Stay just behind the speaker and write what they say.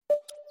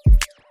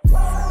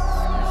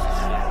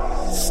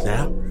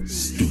Snap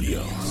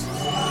Studios.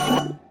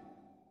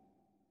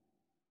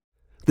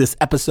 This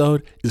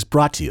episode is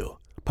brought to you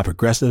by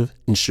Progressive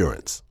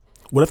Insurance.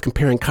 What if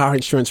comparing car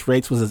insurance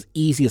rates was as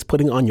easy as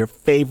putting on your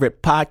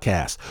favorite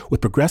podcast?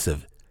 With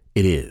Progressive,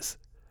 it is.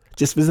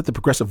 Just visit the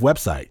Progressive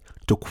website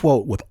to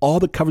quote with all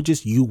the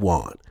coverages you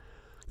want.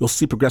 You'll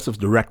see Progressive's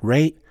direct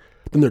rate,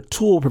 then their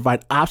tool will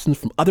provide options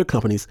from other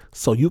companies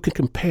so you can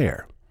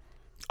compare.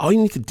 All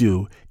you need to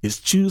do is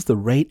choose the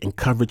rate and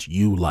coverage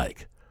you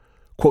like.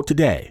 Quote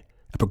today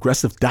at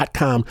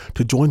Progressive.com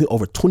to join the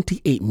over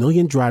 28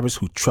 million drivers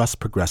who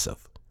trust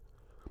Progressive.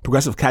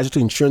 Progressive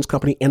Casualty Insurance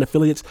Company and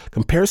Affiliates.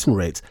 Comparison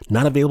rates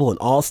not available in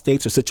all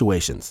states or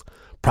situations.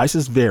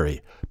 Prices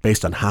vary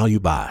based on how you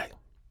buy.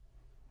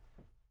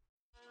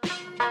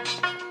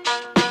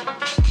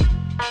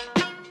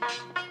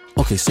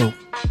 Okay, so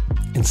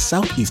in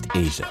Southeast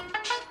Asia,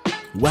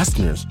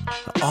 Westerners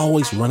are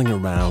always running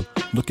around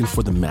looking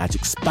for the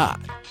magic spot.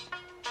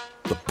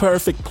 The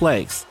perfect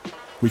place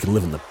where you can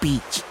live on the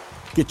beach,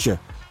 get your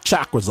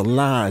chakras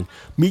aligned,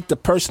 meet the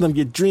person of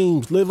your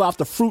dreams, live off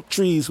the fruit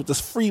trees with the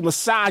free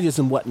massages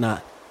and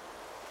whatnot.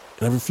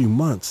 And every few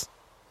months,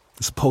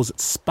 the supposed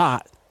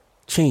spot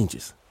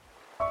changes.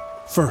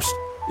 First,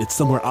 it's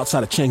somewhere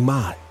outside of Chiang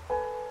Mai.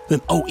 Then,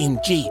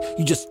 OMG,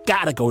 you just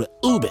gotta go to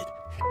Ubud.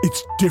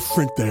 It's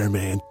different there,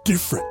 man,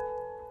 different.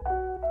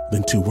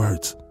 Then 2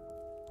 words,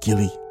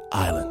 Gili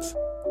Islands.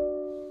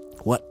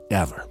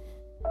 Whatever.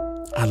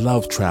 I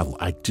love travel,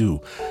 I do,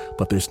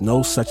 but there's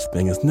no such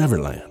thing as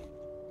Neverland.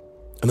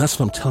 And that's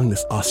what I'm telling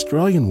this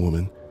Australian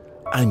woman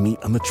I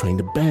meet on the train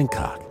to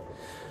Bangkok.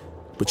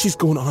 But she's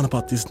going on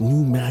about this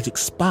new magic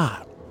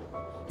spot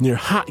near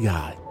Hat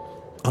Yai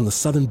on the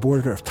southern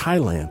border of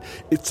Thailand.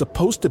 It's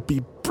supposed to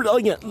be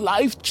brilliant,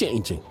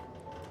 life-changing.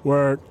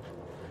 Word,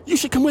 you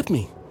should come with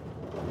me.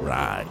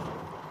 Right.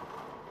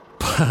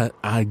 But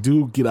I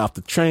do get off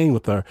the train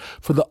with her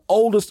for the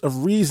oldest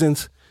of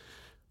reasons.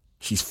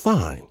 She's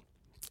fine.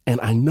 And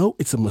I know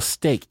it's a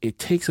mistake. It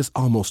takes us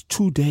almost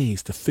 2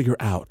 days to figure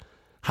out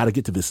how to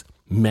get to this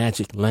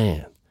magic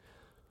land.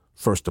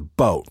 First a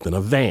boat, then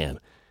a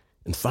van,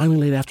 and finally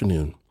late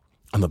afternoon,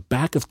 on the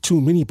back of 2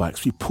 mini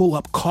bikes, we pull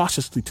up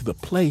cautiously to the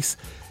place.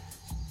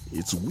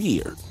 It's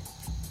weird,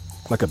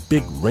 like a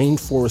big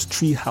rainforest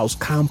treehouse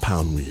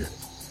compound weird.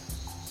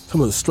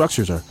 Some of the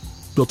structures are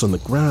built on the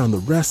ground. The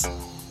rest,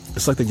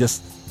 it's like they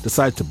just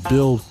decided to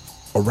build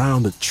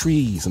around the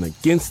trees and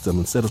against them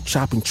instead of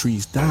chopping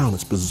trees down.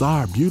 It's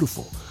bizarre,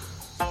 beautiful.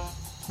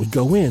 We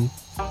go in,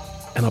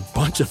 and a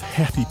bunch of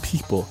happy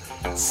people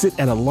sit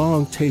at a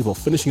long table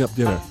finishing up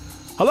dinner.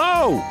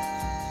 Hello!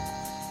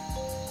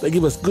 They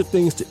give us good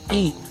things to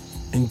eat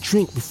and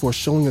drink before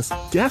showing us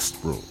guest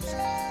rooms.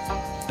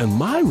 And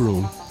my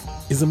room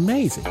is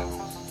amazing.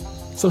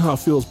 Somehow it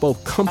feels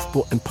both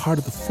comfortable and part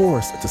of the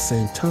forest at the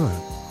same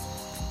time.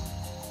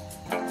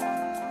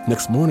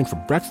 Next morning for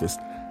breakfast,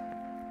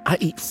 I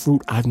eat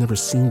fruit I've never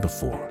seen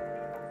before.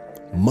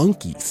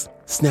 Monkeys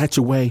snatch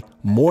away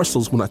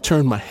morsels when I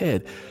turn my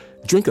head,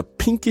 drink a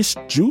pinkish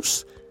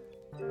juice,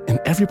 and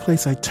every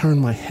place I turn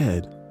my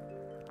head,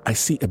 I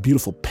see a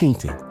beautiful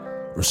painting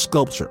or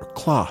sculpture or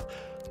cloth.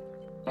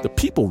 The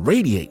people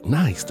radiate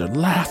nice. They're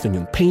laughing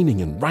and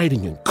painting and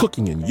writing and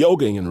cooking and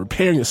yogaing and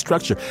repairing a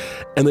structure,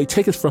 and they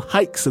take us for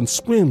hikes and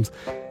swims.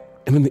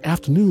 And in the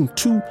afternoon,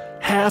 2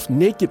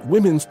 half-naked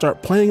women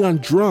start playing on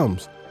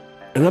drums.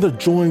 Another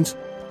joins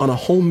on a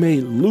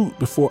homemade lute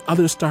before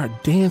others start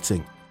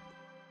dancing.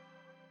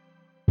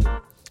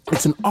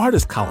 It's an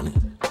artist colony.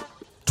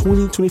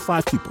 20,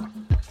 25 people,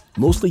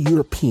 mostly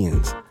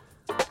Europeans.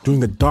 During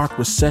the dark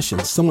recession,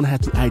 someone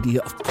had the idea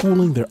of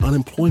pooling their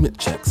unemployment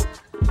checks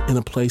in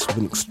a place with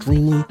an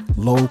extremely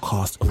low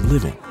cost of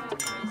living.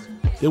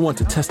 They want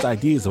to test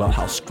ideas about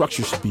how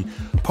structure should be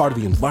part of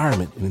the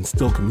environment and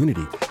instill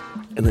community.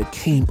 And they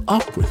came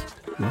up with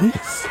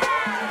this.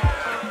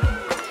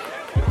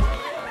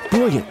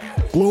 Brilliant,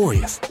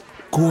 glorious,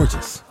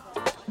 gorgeous.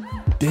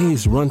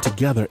 Days run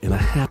together in a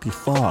happy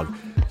fog.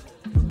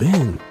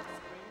 Then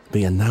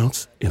they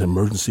announce an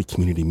emergency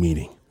community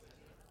meeting.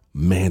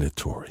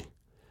 Mandatory.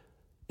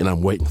 And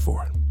I'm waiting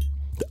for it.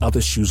 The other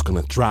shoe's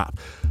gonna drop.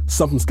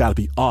 Something's gotta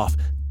be off.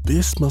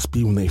 This must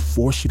be when they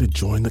force you to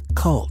join the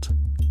cult.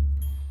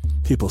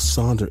 People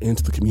saunter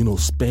into the communal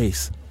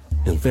space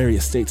in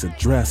various states of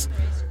dress.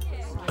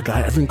 A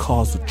guy everyone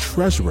calls the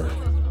treasurer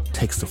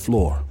takes the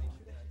floor.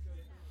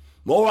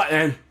 All right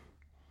then.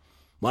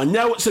 I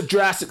know it's a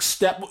drastic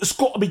step, but it's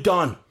got to be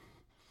done.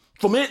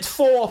 From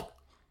henceforth,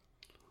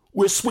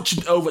 we're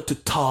switching over to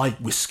Thai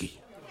whiskey.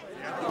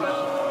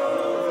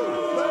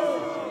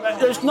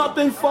 There's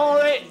nothing for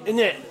it,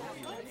 innit?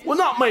 We're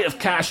not made of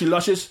cashew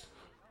lushes.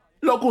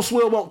 Local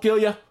swill won't kill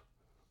you.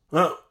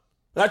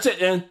 That's it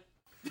then.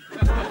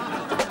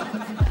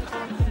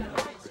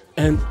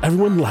 And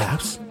everyone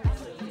laughs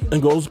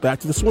and goes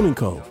back to the swimming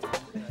cove.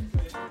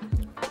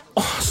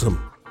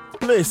 Awesome.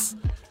 Bliss.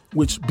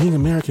 Which, being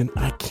American,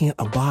 I can't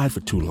abide for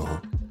too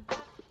long.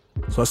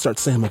 So I start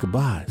saying my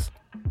goodbyes.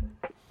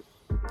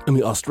 And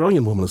the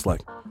Australian woman is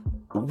like,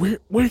 Where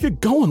are you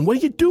going? What are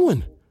you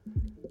doing?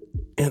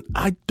 And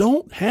I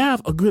don't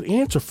have a good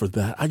answer for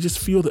that. I just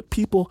feel that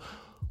people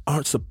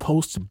aren't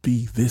supposed to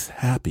be this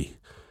happy.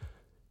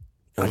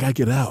 And I gotta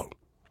get out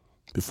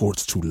before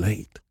it's too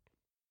late.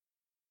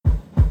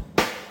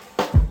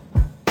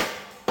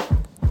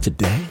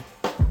 Today,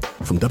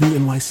 from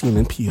WNYC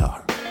and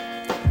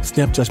NPR,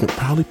 Snap Judgment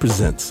proudly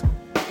presents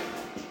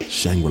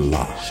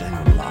Shangri-La.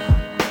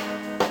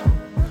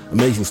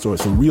 Amazing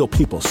stories from real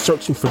people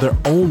searching for their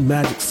own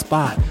magic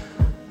spot.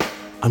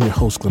 I'm your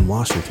host, Glenn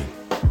Washington.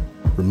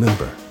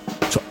 Remember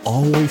to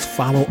always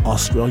follow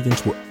Australians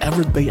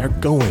wherever they are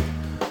going,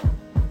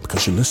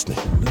 because you're listening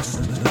to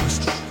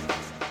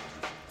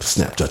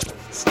Snap Judgment.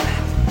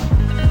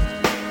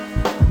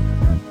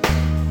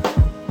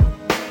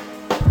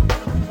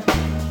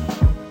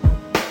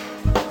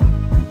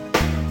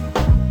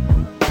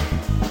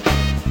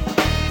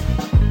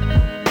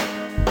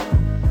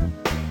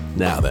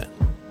 Now then,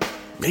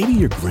 maybe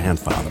your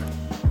grandfather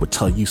would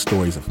tell you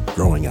stories of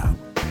growing up.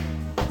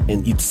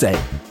 And you'd say,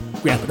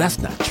 "Grandpa, that's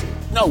not true.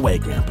 No way,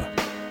 Grandpa."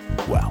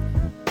 Well,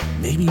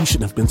 maybe you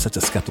shouldn't have been such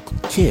a skeptical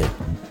kid.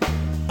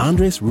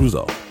 Andres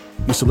Ruzo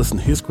used to listen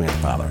to his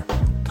grandfather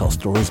tell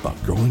stories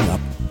about growing up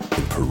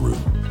in Peru.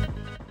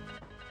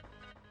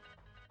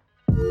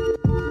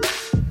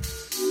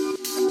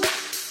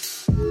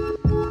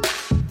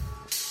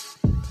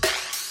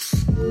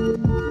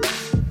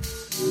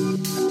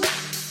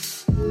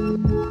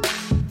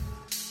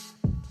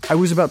 I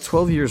was about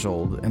 12 years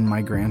old, and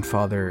my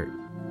grandfather,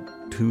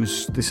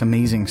 who's this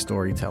amazing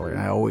storyteller,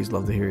 and I always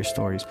love to hear his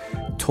stories,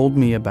 told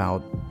me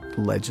about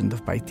the legend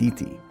of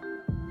Paititi.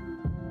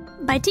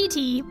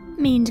 Paititi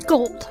means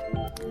gold.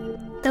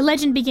 The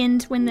legend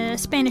begins when the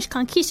Spanish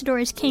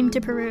conquistadors came to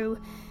Peru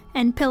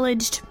and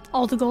pillaged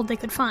all the gold they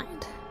could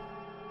find.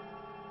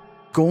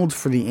 Gold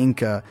for the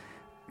Inca,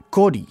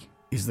 cori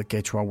is the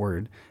Quechua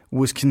word,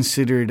 was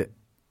considered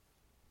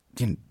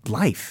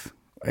life.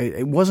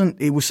 It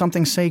was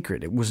something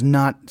sacred. It was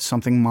not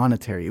something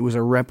monetary. It was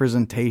a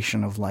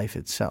representation of life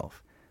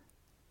itself.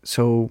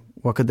 So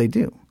what could they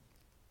do?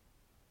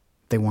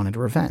 They wanted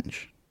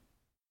revenge.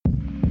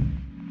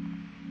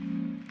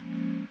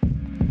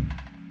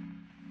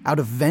 Out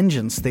of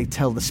vengeance, they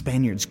tell the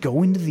Spaniards,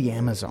 go into the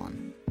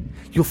Amazon.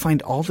 You'll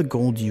find all the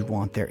gold you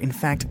want there. In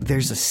fact,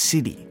 there's a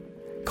city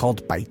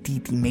called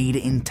Paititi made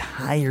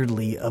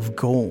entirely of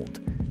gold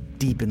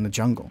deep in the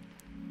jungle.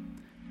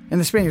 And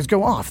the Spaniards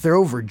go off. They're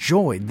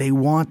overjoyed. They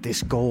want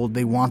this gold.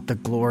 They want the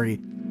glory.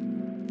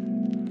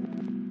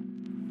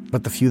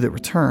 But the few that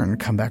return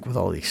come back with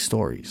all these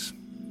stories.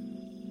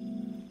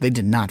 They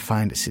did not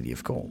find a city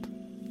of gold.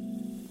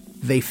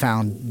 They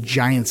found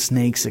giant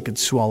snakes that could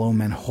swallow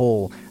men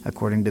whole,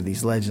 according to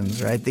these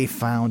legends, right? They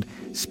found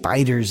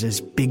spiders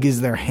as big as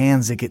their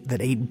hands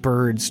that ate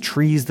birds,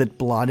 trees that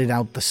blotted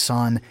out the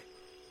sun,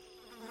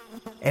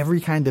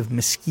 every kind of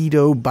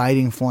mosquito,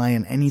 biting fly,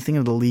 and anything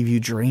that'll leave you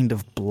drained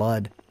of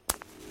blood.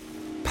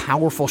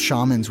 Powerful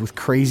shamans with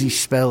crazy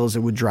spells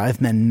that would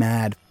drive men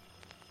mad.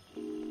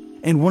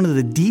 And one of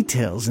the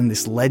details in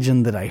this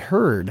legend that I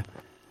heard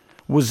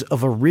was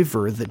of a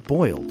river that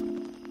boiled.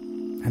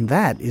 And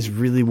that is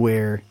really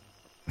where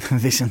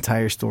this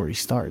entire story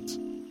starts.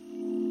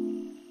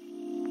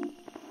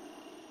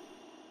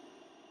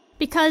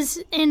 Because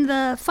in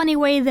the funny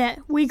way that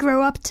we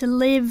grow up to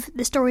live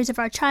the stories of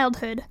our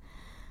childhood,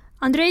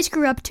 Andres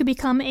grew up to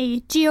become a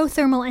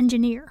geothermal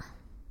engineer.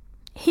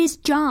 His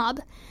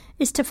job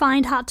is to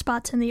find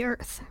hotspots in the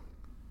earth.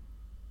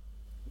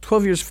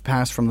 12 years have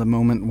passed from the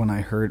moment when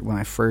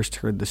I first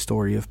heard the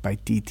story of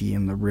Paititi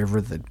and the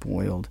river that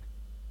boiled.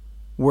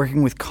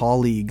 Working with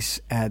colleagues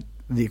at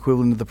the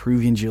equivalent of the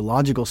Peruvian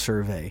Geological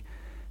Survey,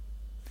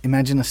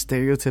 imagine a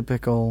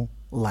stereotypical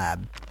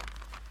lab.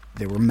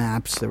 There were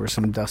maps, there were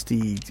some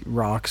dusty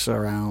rocks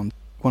around.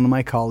 One of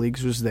my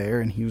colleagues was there,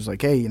 and he was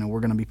like, hey,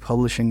 we're going to be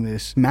publishing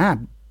this map,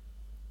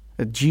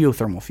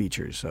 geothermal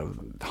features of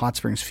hot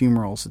springs,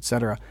 fumaroles,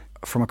 etc.,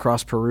 from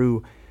across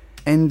Peru.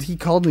 And he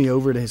called me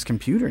over to his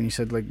computer and he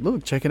said,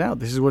 look, check it out.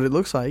 This is what it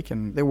looks like.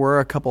 And there were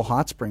a couple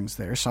hot springs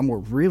there. Some were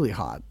really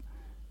hot,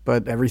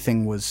 but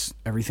everything was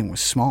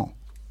small.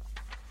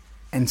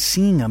 And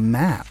seeing a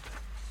map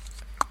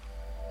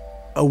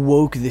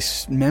awoke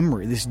this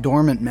memory, this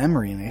dormant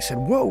memory. And I said,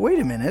 whoa, wait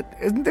a minute.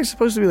 Isn't there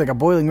supposed to be like a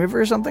boiling river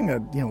or something? A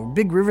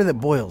big river that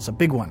boils, a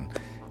big one.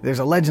 There's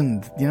a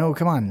legend,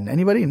 come on.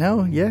 Anybody?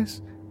 No?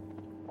 Yes?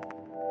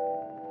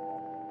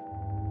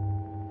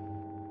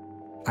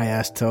 I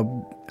asked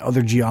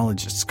other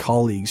geologists,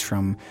 colleagues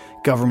from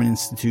government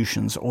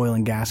institutions, oil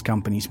and gas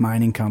companies,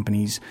 mining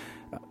companies,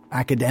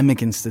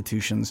 academic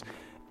institutions,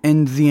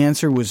 and the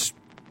answer was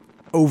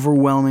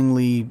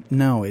overwhelmingly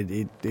no.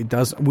 It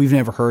does. We've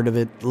never heard of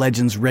it.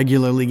 Legends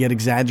regularly get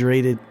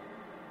exaggerated.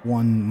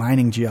 One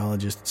mining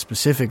geologist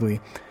specifically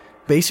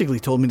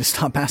basically told me to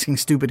stop asking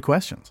stupid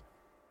questions.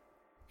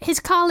 His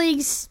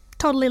colleagues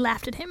totally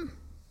laughed at him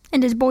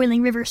and his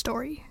boiling river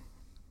story.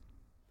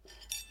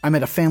 I'm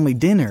at a family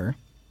dinner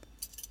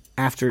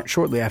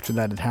shortly after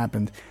that had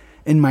happened,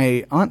 and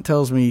my aunt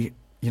tells me,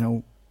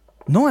 no,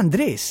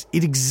 Andres,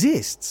 it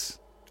exists.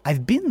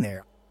 I've been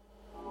there.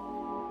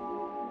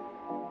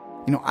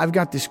 I've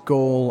got this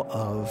goal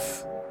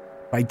of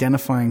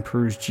identifying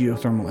Peru's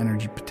geothermal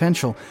energy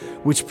potential,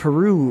 which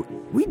Peru,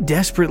 we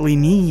desperately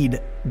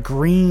need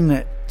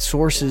green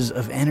sources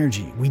of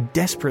energy. We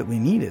desperately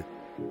need it.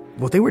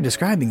 What they were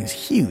describing is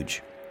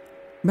huge.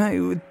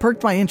 It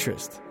perked my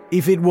interest,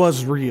 if it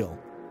was real.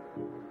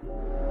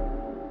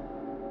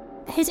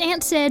 His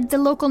aunt said the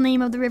local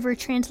name of the river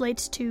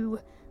translates to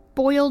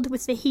boiled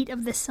with the heat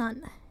of the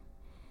sun.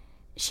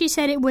 She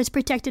said it was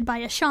protected by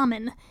a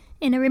shaman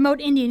in a remote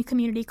Indian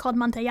community called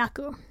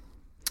Mantayacu.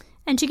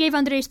 And she gave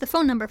Andres the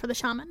phone number for the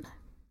shaman.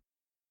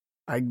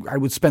 I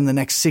would spend the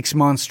next 6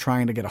 months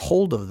trying to get a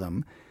hold of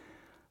them,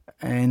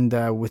 and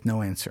with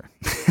no answer.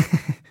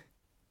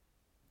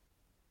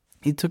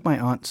 It took my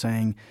aunt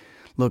saying,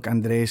 "Look,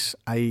 Andres,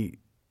 I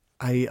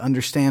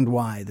understand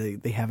why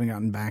they haven't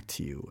gotten back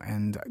to you."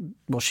 And,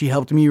 she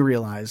helped me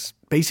realize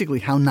basically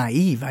how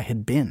naive I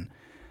had been.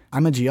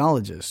 I'm a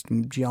geologist.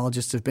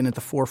 Geologists have been at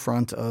the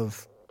forefront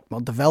of,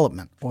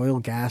 development, oil,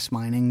 gas,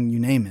 mining, you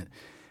name it.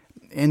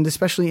 And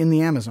especially in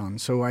the Amazon.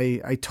 So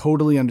I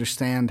totally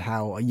understand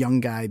how a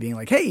young guy being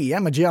like, "Hey,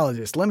 I'm a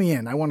geologist, let me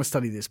in, I want to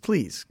study this,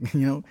 please,"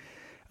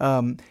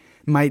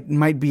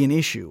 might be an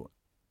issue.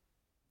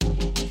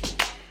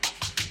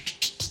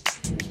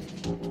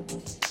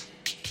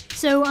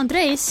 So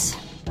Andres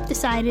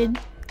decided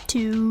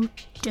to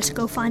just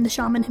go find the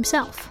shaman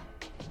himself.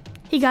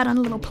 He got on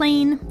a little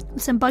plane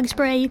with some bug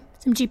spray,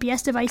 some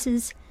GPS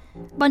devices,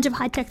 a bunch of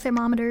high-tech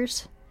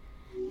thermometers,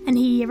 and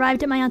he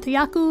arrived at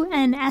Mantayacu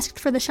and asked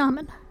for the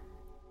shaman.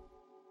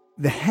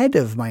 The head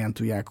of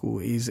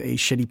Mantayacu is a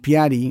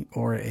sheripiari,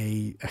 or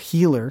a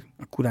healer,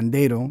 a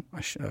curandero,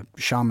 a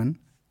shaman,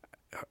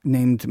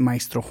 named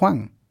Maestro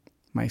Juan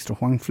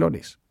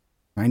Flores.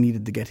 I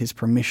needed to get his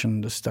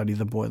permission to study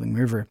the boiling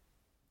river.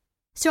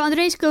 So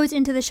Andres goes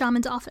into the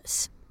shaman's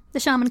office. The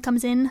shaman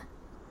comes in.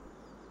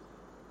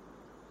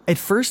 At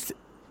first,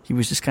 he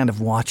was just kind of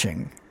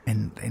watching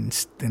and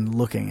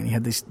looking, and he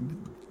had this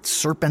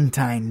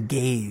serpentine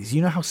gaze.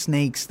 You know how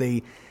snakes,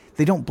 they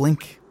don't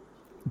blink,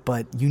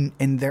 but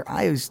and their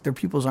eyes, their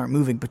pupils aren't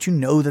moving, but you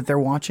know that they're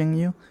watching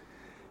you.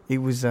 It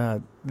was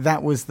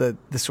that was the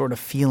sort of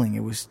feeling.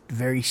 It was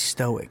very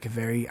stoic,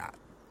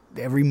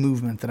 every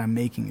movement that I'm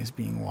making is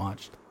being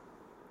watched.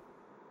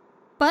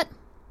 But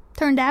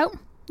turned out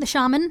the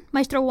shaman,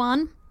 Maestro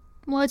Juan,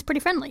 was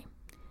pretty friendly.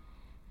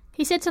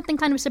 He said something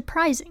kind of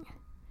surprising.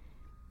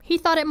 He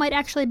thought it might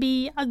actually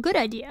be a good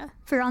idea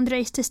for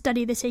Andres to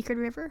study the sacred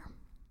river.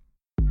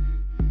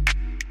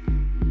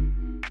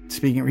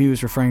 Speaking, he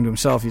was referring to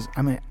himself.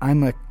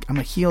 I'm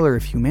a healer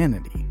of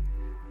humanity.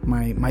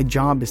 My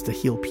job is to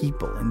heal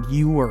people, and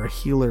you are a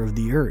healer of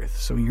the earth.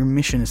 So your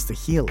mission is to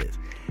heal it,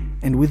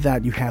 and with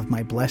that, you have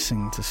my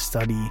blessing to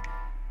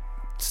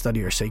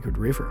study our sacred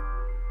river.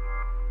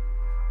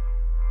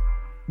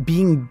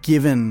 Being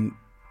given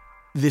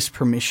this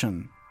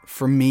permission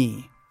for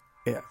me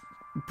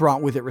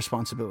brought with it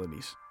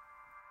responsibilities.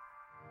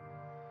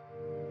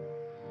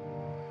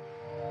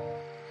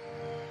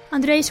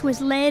 Andres was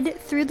led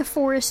through the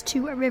forest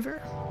to a river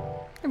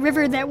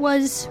that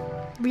was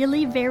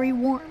really very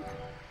warm.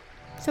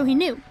 So he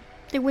knew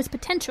there was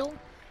potential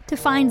to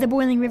find the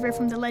boiling river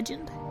from the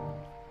legend.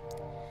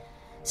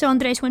 So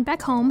Andres went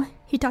back home.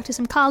 He talked to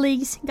some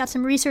colleagues, got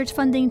some research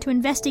funding to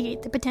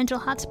investigate the potential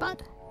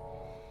hotspot.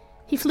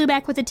 He flew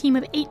back with a team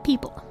of 8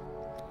 people.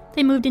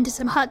 They moved into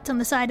some huts on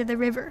the side of the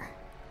river.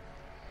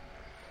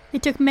 They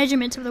took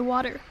measurements of the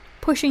water,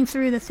 pushing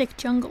through the thick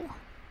jungle.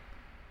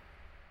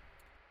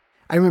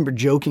 I remember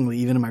jokingly,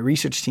 even in my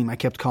research team, I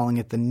kept calling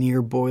it the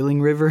near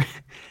boiling river.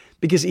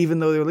 Because even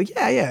though they were like,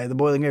 yeah, the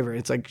boiling river,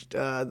 it's like,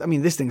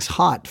 this thing's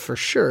hot for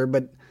sure,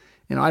 but,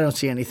 I don't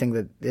see anything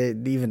that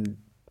it even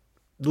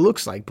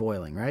looks like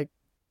boiling, right?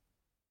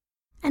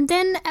 And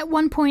then at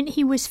one point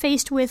he was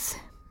faced with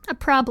a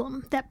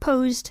problem that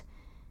posed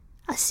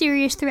a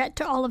serious threat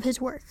to all of his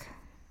work.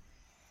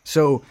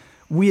 So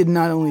we had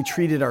not only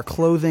treated our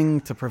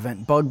clothing to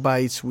prevent bug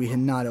bites, we had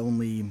not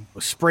only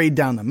sprayed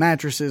down the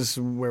mattresses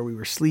where we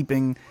were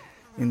sleeping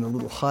in the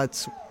little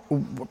huts,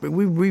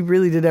 we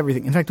really did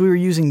everything. In fact, we were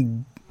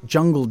using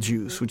jungle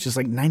juice, which is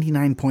like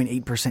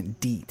 99.8%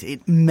 DEET.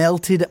 It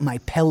melted my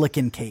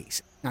Pelican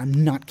case. I'm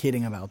not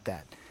kidding about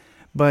that.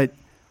 But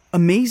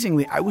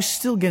amazingly, I was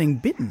still getting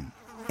bitten,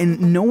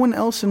 and no one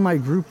else in my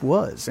group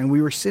was. And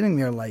we were sitting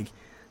there like,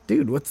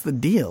 dude, what's the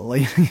deal?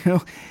 Like,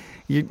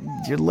 your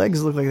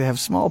legs look like they have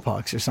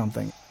smallpox or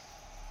something.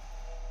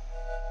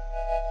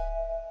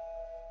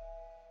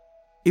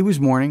 It was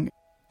morning.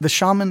 The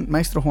shaman,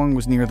 Maestro Juan,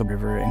 was near the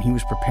river, and he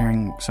was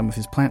preparing some of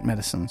his plant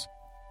medicines.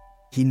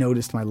 He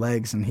noticed my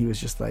legs, and he was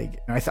just like,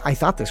 I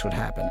thought this would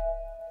happen.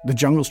 The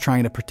jungle's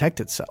trying to protect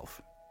itself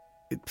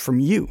from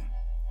you.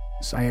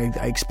 So I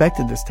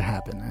expected this to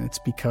happen, and it's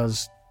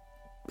because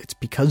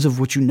of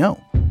what you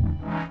know.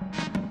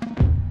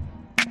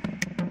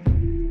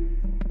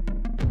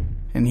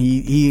 And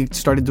he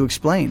started to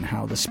explain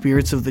how the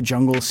spirits of the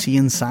jungle see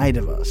inside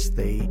of us.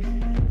 They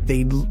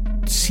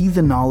see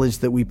the knowledge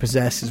that we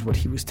possess, is what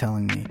he was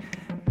telling me.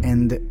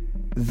 And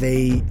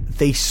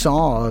they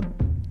saw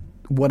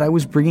what I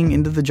was bringing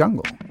into the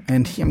jungle.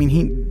 And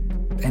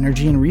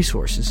energy and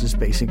resources is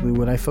basically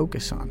what I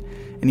focus on.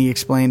 And he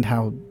explained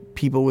how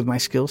people with my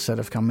skill set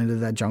have come into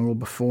that jungle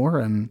before,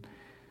 and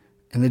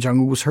the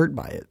jungle was hurt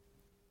by it.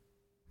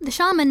 The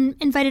shaman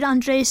invited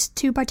Andres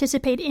to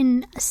participate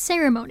in a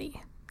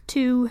ceremony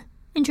to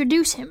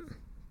introduce him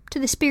to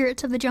the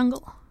spirits of the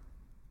jungle.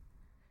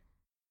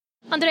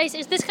 Andres,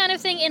 is this kind of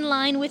thing in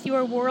line with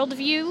your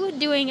worldview,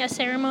 doing a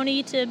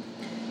ceremony to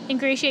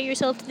ingratiate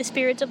yourself to the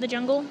spirits of the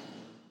jungle?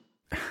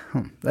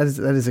 That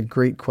is a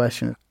great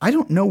question. I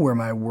don't know where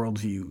my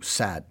worldview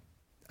sat.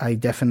 I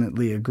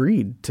definitely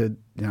agreed to,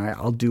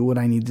 I'll do what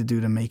I need to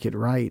do to make it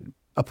right.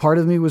 A part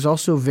of me was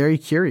also very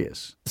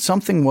curious.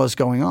 Something was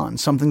going on,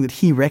 something that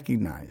he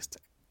recognized.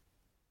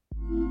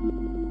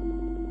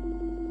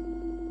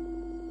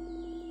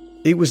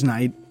 It was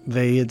night.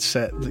 They had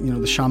said,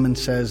 the shaman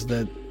says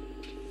that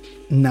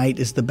night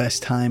is the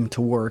best time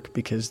to work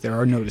because there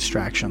are no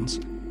distractions.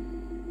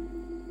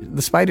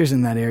 The spiders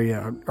in that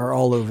area are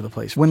all over the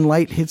place. When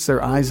light hits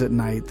their eyes at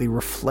night, they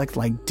reflect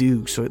like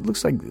dew, so it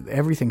looks like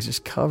everything's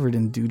just covered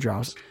in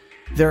dewdrops.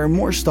 There are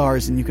more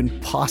stars than you can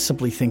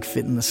possibly think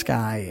fit in the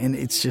sky, and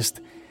it's just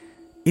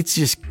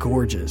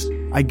gorgeous.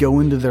 I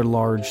go into their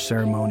large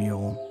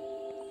ceremonial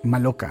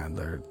maloca,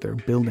 their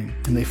building,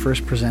 and they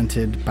first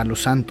presented palo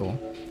santo,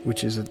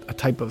 which is a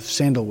type of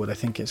sandalwood, I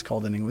think it's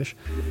called in English.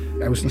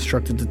 I was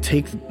instructed to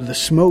take the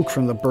smoke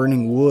from the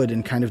burning wood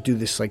and kind of do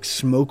this like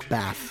smoke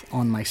bath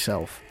on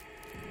myself.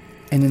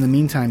 And in the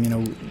meantime,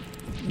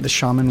 the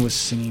shaman was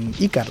singing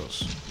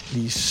Icaros,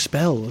 these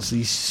spells,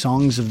 these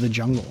songs of the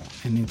jungle,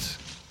 and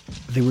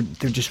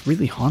they're just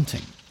really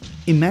haunting.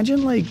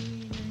 Imagine like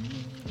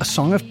a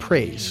song of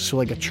praise, so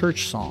like a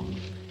church song,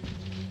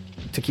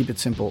 to keep it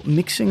simple,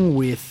 mixing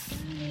with,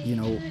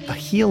 a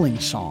healing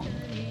song.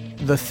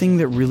 The thing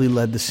that really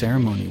led the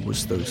ceremony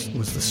was the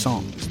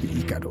songs, the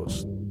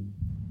Icaros.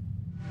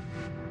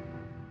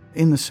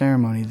 In the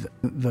ceremony,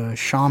 the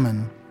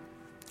shaman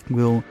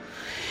will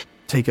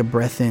take a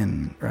breath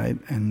in, right?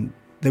 And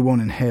they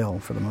won't inhale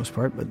for the most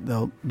part, but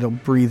they'll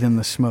breathe in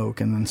the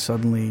smoke and then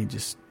suddenly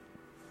just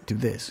do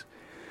this.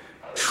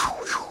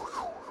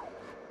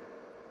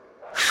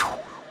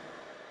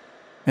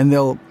 And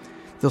they'll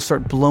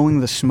start blowing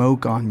the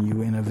smoke on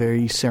you in a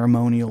very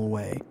ceremonial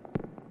way.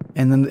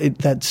 And then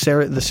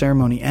the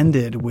ceremony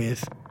ended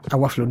with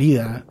agua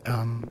florida,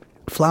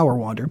 flower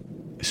water.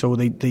 So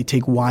they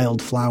take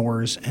wild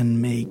flowers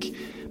and make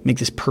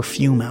this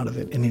perfume out of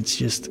it, and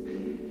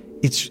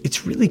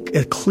it's really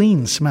a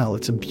clean smell.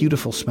 It's a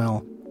beautiful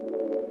smell.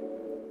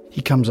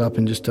 He comes up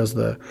and just does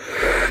the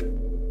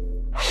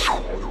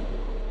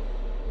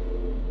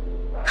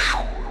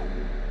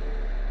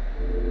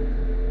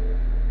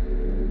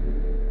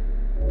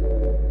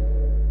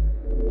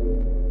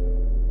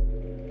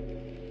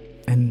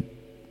and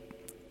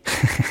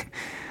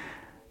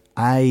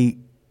I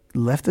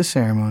left the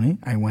ceremony.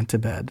 I went to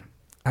bed.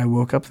 I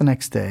woke up the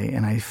next day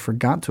and I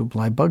forgot to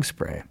apply bug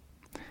spray.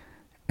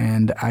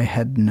 And I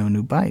had no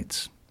new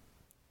bites.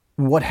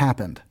 What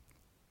happened?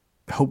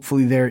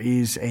 Hopefully there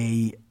is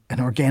an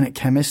organic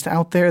chemist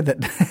out there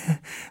that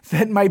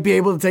that might be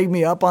able to take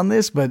me up on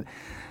this. But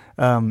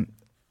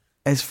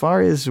as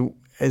far as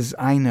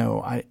I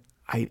know,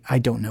 I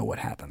don't know what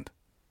happened.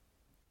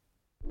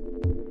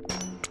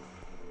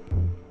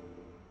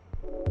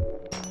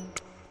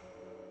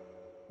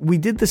 We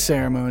did the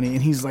ceremony,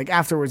 and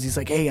afterwards, he's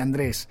like, "Hey,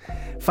 Andres,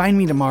 find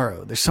me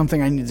tomorrow. There's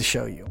something I need to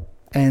show you."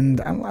 And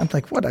I'm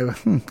like, what?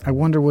 I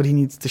wonder what he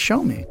needs to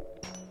show me.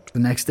 The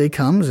next day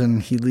comes,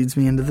 and he leads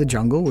me into the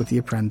jungle with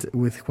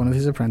one of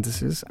his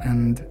apprentices,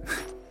 and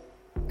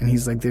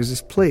he's like, "There's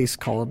this place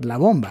called La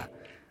Bomba,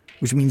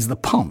 which means the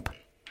pump."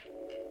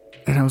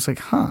 And I was like,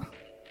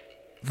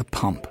 the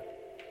pump.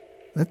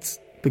 That's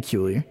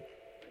peculiar.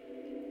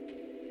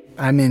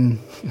 I'm in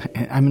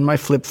my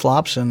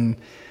flip-flops and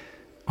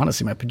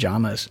honestly my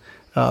pajamas.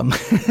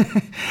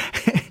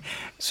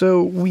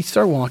 So we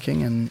start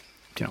walking, and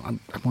I'm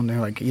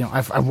wondering,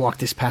 I've walked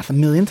this path a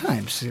million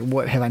times.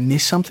 What, have I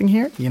missed something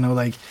here?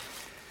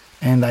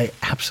 And I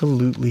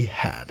absolutely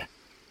had.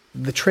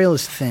 The trail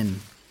is thin,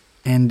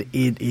 and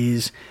it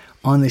is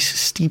on this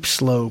steep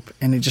slope,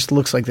 and it just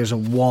looks like there's a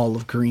wall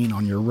of green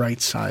on your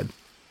right side.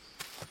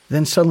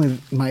 Then suddenly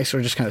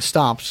Maestro just kind of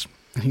stops,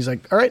 and he's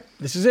like, "All right,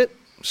 this is it."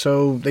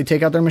 So they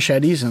take out their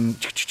machetes and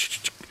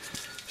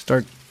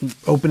start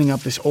opening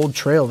up this old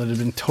trail that had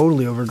been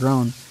totally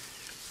overgrown.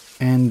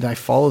 And I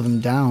follow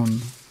them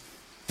down,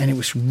 and it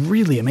was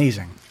really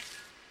amazing.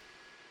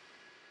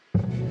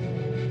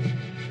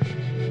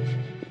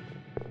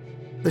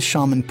 The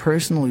shaman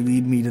personally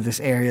led me to this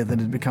area that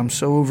had become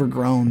so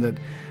overgrown that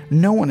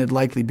no one had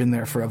likely been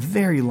there for a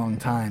very long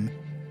time.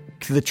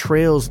 The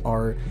trails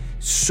are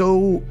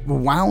so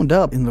wound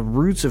up in the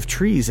roots of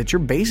trees that you're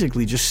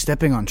basically just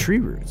stepping on tree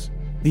roots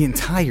the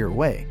entire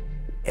way.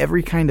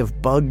 Every kind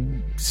of bug,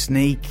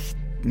 snake,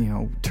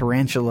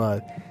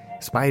 tarantula,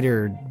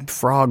 spider,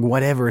 frog,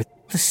 whatever.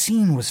 The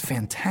scene was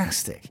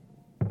fantastic.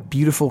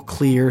 Beautiful,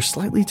 clear,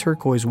 slightly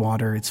turquoise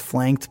water. It's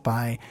flanked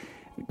by,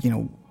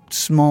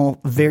 small,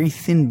 very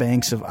thin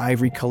banks of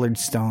ivory-colored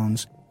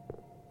stones.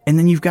 And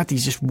then you've got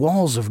these just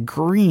walls of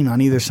green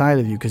on either side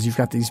of you because you've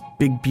got these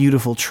big,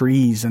 beautiful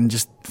trees and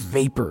just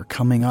vapor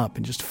coming up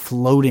and just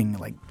floating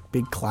like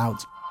big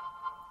clouds.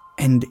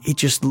 And it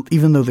just,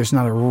 even though there's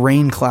not a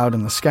rain cloud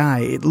in the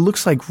sky, it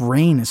looks like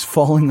rain is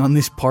falling on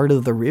this part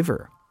of the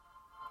river.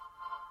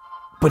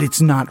 But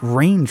it's not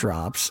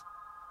raindrops.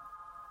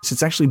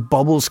 It's actually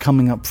bubbles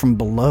coming up from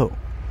below.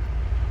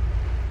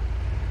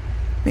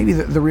 Maybe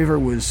the river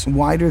was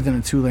wider than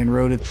a 2-lane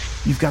road.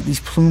 You've got these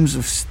plumes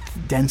of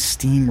dense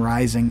steam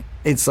rising.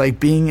 It's like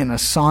being in a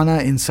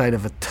sauna inside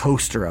of a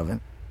toaster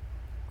oven.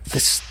 The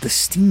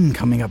steam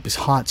coming up is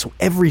hot, so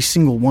every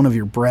single one of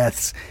your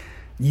breaths,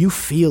 you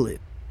feel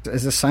it.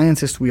 As a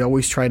scientist, we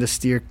always try to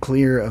steer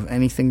clear of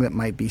anything that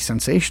might be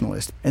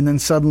sensationalist. And then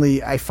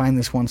suddenly I find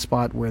this one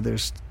spot where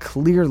there's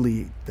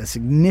clearly a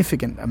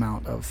significant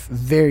amount of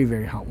very,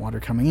 very hot water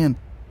coming in.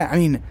 I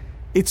mean,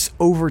 it's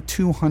over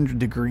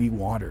 200-degree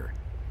water.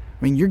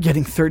 I mean, you're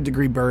getting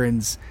third-degree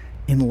burns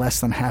in less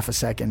than half a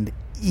second,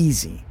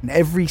 easy. And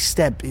every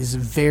step is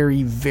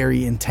very,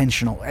 very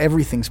intentional.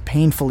 Everything's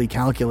painfully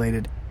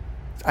calculated.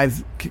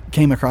 I've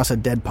came across a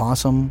dead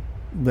possum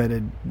that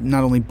had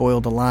not only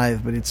boiled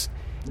alive, but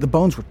the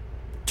bones were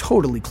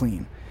totally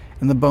clean.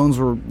 And the bones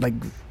were like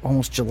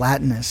almost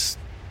gelatinous.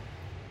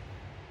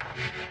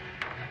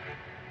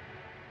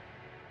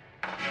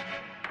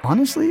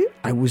 Honestly,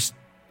 I was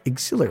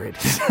exhilarated.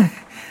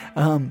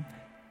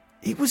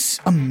 It was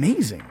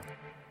amazing.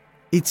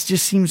 It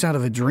just seems out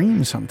of a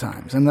dream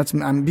sometimes, and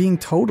I'm being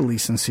totally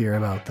sincere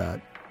about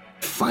that.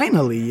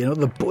 Finally,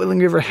 the Boiling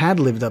River had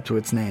lived up to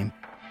its name.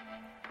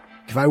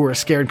 If I were a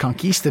scared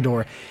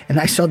conquistador and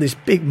I saw this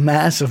big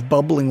mass of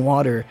bubbling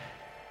water,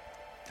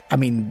 I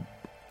mean,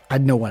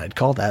 I'd know what I'd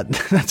call that,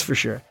 that's for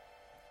sure.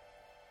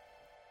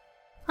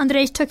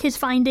 Andres took his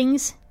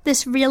findings,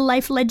 this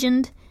real-life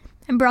legend,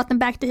 and brought them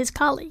back to his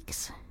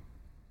colleagues.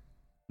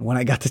 When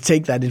I got to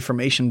take that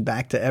information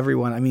back to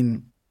everyone, I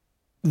mean,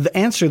 the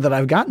answer that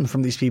I've gotten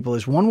from these people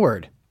is one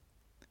word.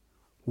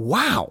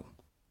 Wow.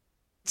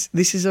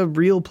 This is a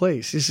real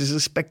place. This is a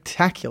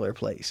spectacular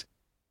place.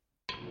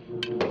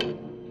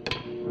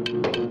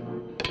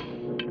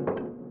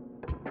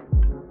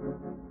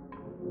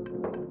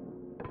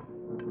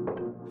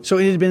 So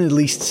it had been at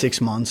least 6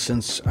 months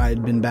since I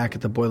had been back at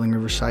the Boiling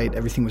River site.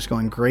 Everything was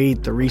going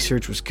great. The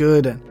research was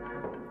good. And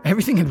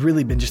everything had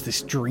really been just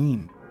this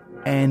dream.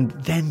 And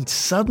then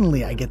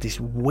suddenly I get this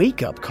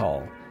wake-up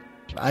call.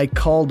 I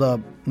called up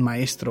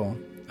Maestro,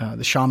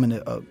 the shaman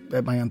at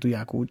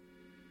Mayantuyacu,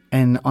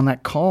 and on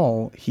that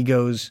call, he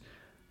goes,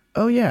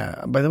 "Oh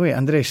yeah, by the way,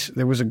 Andres,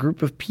 there was a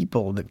group of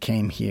people that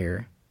came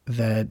here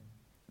that,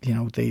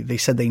 they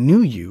said they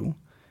knew you,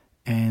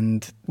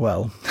 and,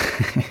 well,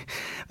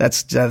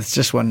 that's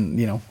just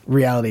when,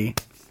 reality,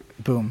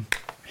 boom,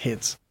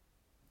 hits."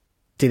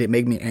 Did it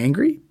make me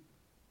angry?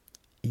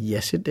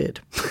 Yes, it did.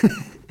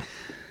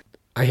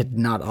 I had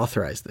not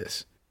authorized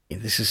this.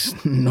 This is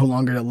no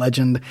longer a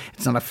legend.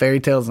 It's not a fairy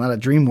tale. It's not a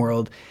dream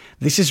world.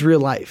 This is real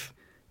life.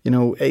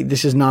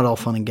 This is not all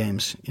fun and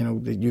games.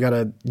 You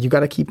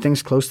gotta keep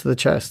things close to the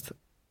chest.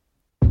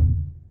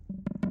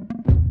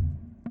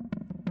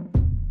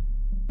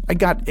 I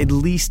got at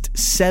least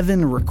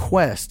 7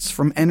 requests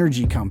from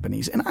energy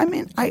companies. And I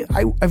mean,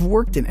 I've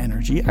worked in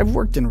energy. I've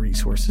worked in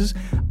resources.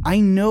 I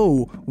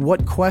know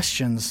what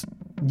questions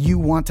you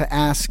want to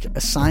ask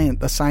a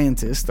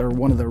scientist, or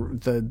one of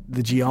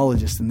the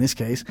geologists in this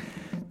case,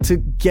 to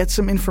get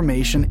some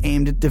information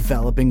aimed at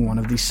developing one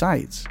of these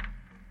sites.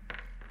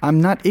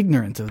 I'm not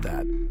ignorant of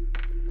that.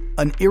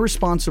 An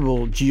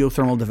irresponsible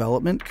geothermal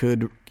development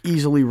could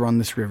easily run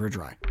this river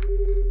dry.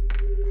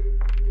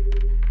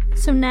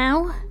 So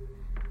now,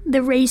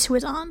 the race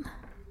was on.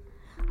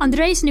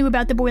 Andres knew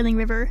about the Boiling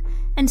River,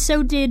 and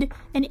so did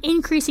an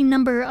increasing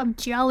number of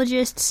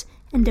geologists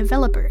and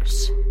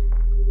developers.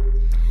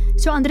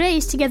 So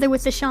Andres, together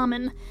with the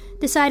shaman,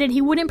 decided he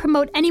wouldn't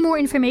promote any more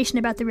information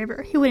about the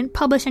river. He wouldn't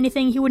publish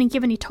anything, he wouldn't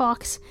give any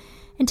talks,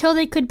 until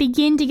they could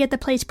begin to get the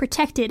place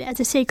protected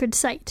as a sacred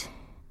site.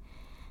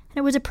 And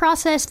it was a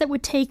process that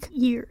would take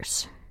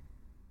years.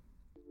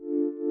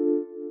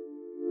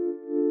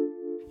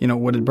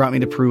 What had brought me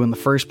to Peru in the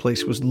first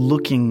place was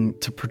looking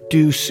to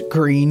produce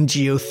green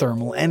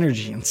geothermal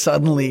energy. And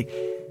suddenly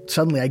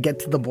I get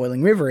to the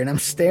Boiling River and I'm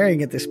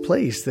staring at this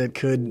place that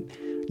could,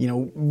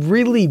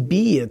 really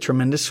be a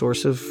tremendous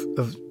source of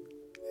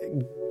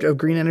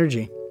green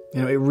energy.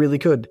 It really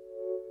could.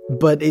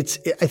 But I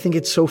think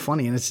it's so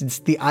funny, and it's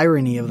the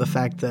irony of the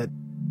fact that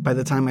by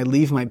the time I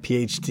leave my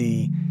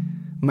PhD,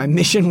 my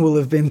mission will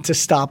have been to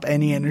stop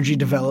any energy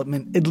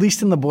development, at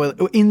least in the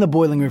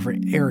Boiling River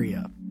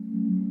area.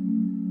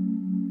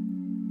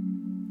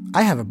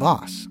 I have a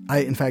boss.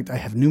 In fact, I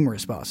have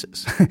numerous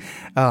bosses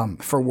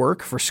for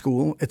work, for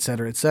school,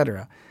 etc.,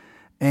 etc.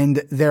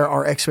 And there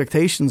are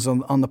expectations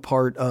on the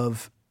part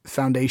of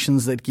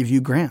foundations that give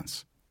you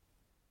grants.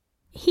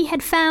 He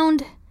had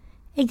found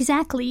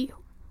exactly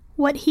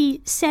what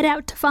he set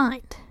out to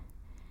find.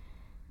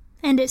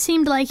 And it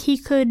seemed like he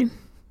could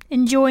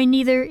enjoy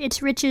neither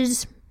its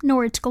riches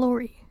nor its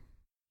glory.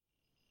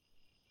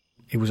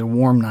 It was a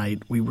warm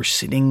night. We were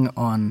sitting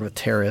on the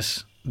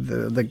terrace,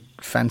 the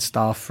fenced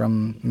off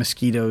from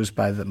mosquitoes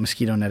by the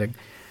mosquito netting.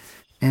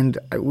 And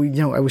I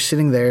was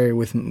sitting there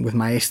with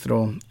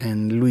Maestro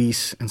and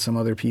Luis and some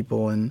other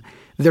people, and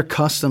their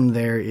custom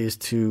there is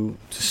to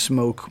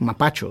smoke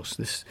mapachos,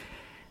 this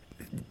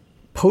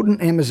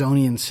potent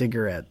Amazonian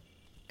cigarette.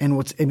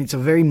 And it's a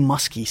very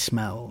musky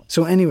smell.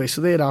 So anyway,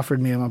 they had offered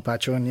me a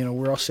mapacho, and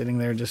we're all sitting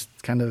there just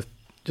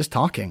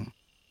talking.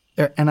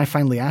 And I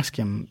finally asked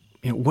him,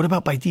 what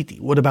about Paititi?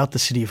 What about the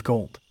City of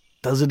Gold?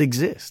 Does it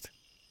exist?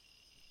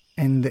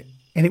 And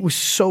it was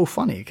so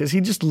funny because he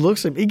just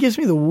looks at me. He gives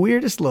me the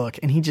weirdest look,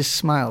 and he just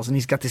smiles. And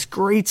he's got this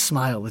great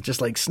smile that just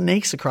like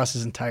snakes across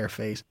his entire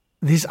face.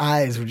 His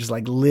eyes were just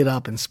like lit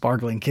up and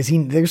sparkling because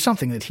there's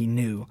something that he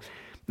knew.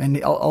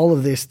 And all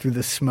of this through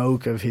the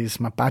smoke of his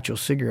mapacho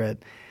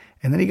cigarette.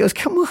 And then he goes,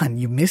 "Come on,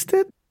 you missed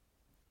it?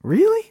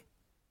 Really?"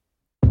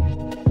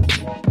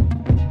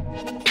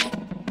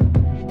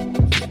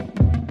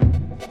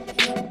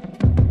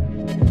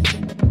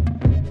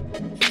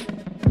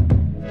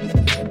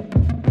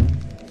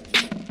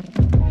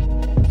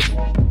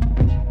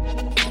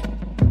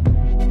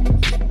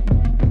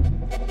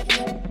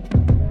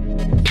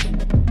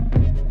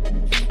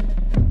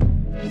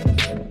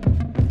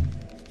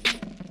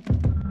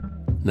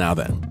 Now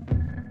then,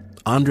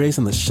 Andres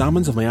and the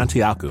shamans of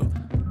Mayantiacu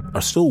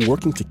are still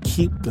working to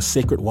keep the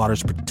sacred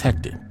waters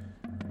protected.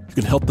 You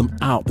can help them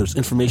out. There's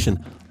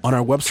information on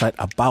our website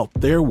about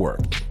their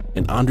work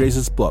in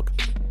Andres' book,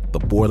 The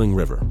Boiling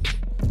River.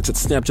 It's at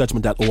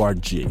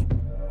snapjudgment.org.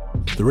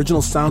 The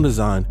original sound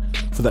design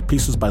for that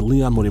piece was by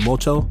Leon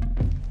Morimoto,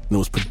 and it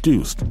was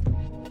produced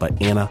by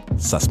Anna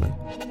Sussman.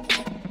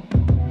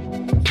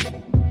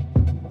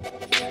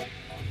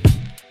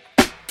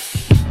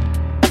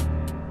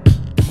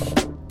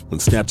 When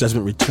Snap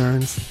Judgment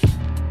returns,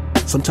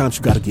 sometimes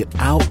you got to get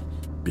out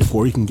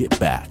before you can get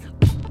back.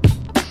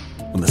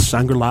 When the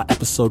Shangri-La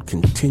episode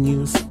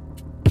continues,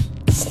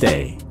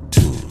 stay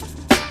tuned.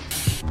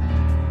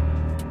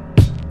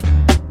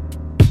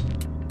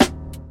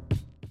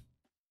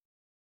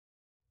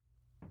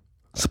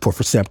 Support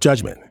for Snap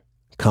Judgment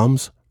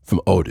comes from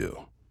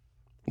Odoo.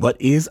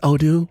 What is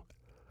Odoo?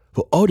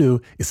 Well,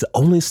 Odoo is the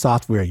only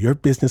software your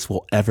business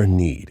will ever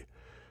need.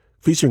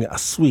 Featuring a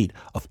suite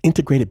of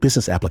integrated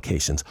business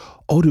applications,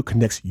 Odoo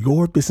connects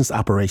your business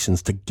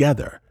operations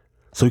together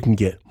so you can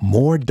get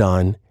more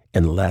done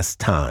in less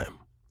time.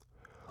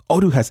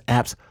 Odoo has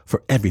apps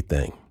for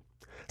everything: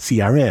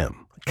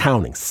 CRM,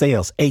 accounting,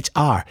 sales,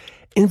 HR,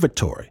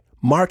 inventory,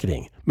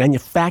 marketing,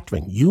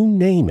 manufacturing, you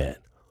name it.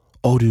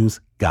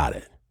 Odoo's got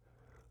it.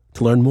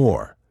 To learn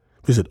more,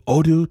 visit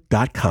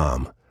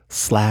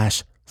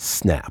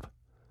odoo.com/snap.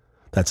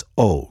 That's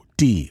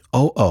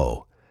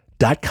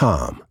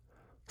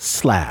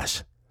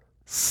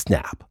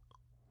odoo.com/snap.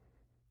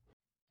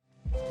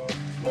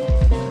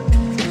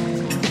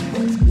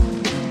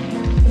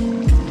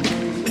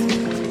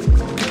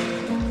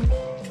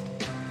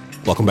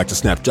 Welcome back to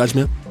Snap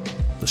Judgment,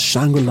 the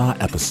Shangri-La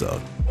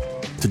episode.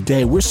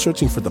 Today, we're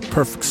searching for the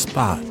perfect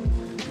spot.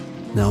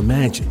 Now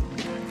imagine,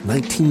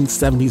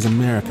 1970s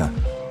America,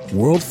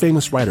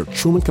 world-famous writer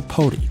Truman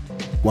Capote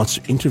wants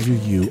to interview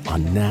you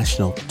on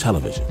national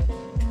television.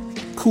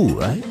 Cool,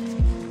 right?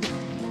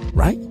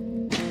 Right?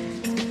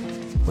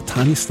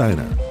 Watani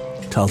Steiner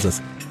tells us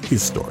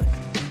his story.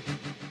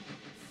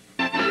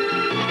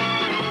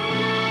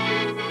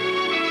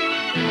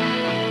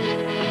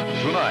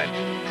 Tonight,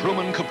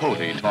 Truman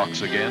Capote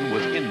talks again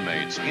with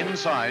inmates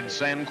inside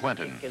San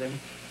Quentin.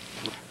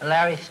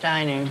 Larry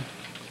Steiner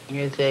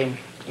is a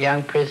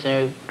young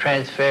prisoner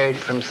transferred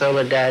from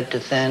Soledad to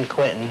San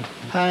Quentin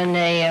on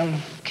a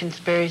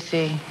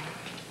conspiracy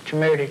to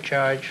murder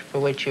charge for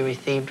which he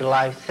received a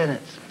life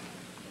sentence.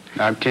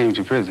 I came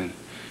to prison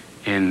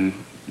in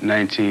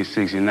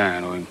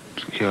 1969, or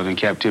held in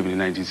captivity in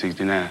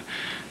 1969.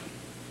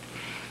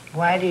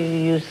 Why do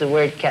you use the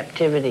word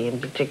captivity in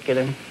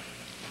particular?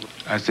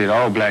 I said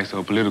all blacks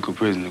are political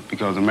prisoners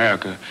because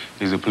America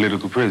is a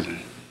political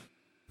prison.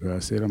 I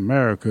said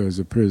America is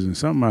a prison.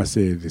 Something I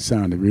said that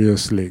sounded real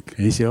slick.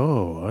 And he said,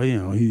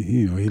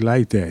 he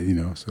liked that,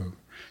 so.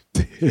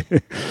 Was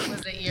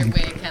it your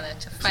way kind of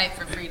to fight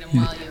for freedom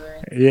while you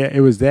were in? Yeah,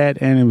 it was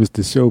that, and it was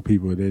to show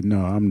people that,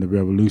 no, I'm the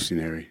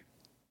revolutionary.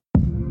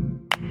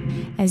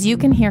 As you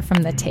can hear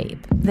from the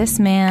tape, this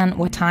man,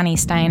 Watani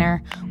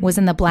Steiner, was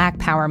in the Black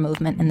Power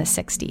movement in the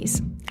 60s.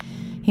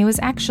 He was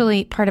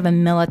actually part of a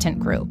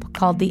militant group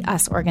called the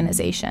US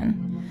Organization.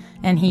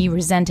 And he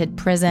resented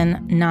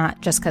prison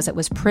not just because it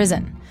was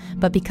prison,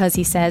 but because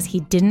he says he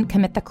didn't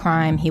commit the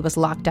crime he was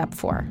locked up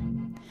for.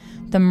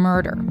 The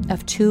murder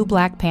of 2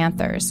 Black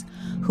Panthers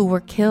who were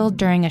killed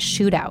during a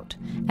shootout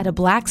at a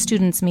black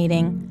students'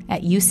 meeting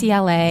at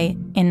UCLA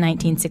in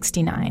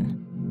 1969.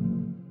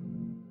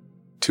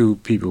 2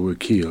 people were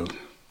killed,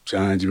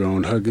 John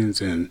Jerome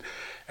Huggins and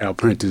Al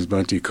Prentice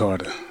Bunty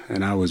Carter,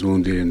 and I was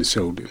wounded in the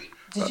shoulder.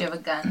 Did you have a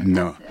gun?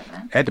 No.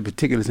 At the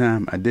particular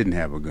time, I didn't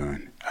have a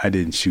gun. I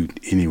didn't shoot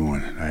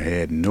anyone. I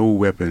had no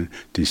weapon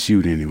to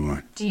shoot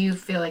anyone. Do you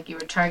feel like you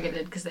were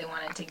targeted because they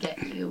wanted to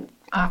get you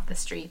off the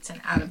streets and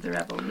out of the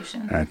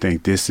revolution? I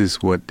think this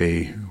is what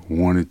they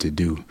wanted to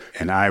do.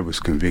 And I was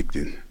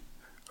convicted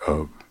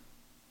of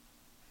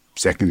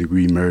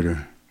second-degree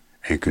murder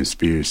and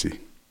conspiracy.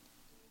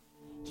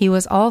 He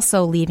was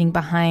also leaving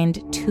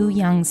behind 2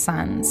 young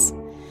sons.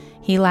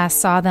 He last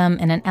saw them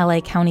in an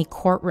LA County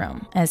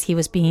courtroom as he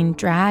was being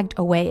dragged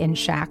away in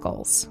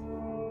shackles.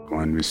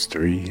 One was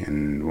 3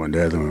 and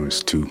the other one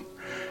was 2.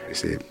 They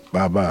said,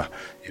 Baba.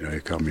 You know, they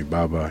called me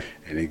Baba.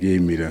 And they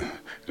gave me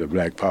the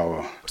Black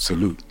Power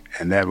salute.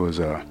 And that was,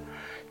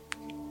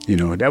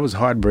 that was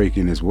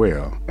heartbreaking as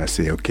well. I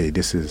said, okay,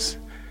 this is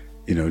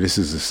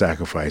a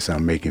sacrifice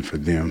I'm making for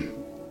them.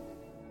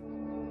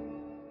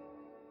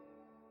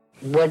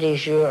 What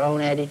is your own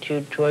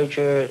attitude towards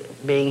your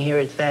being here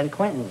at San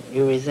Quentin?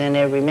 You resent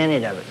every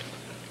minute of it.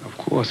 Of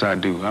course I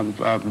do.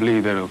 I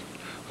believe that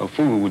a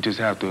fool would just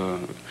have to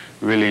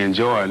really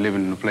enjoy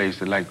living in a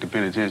place like the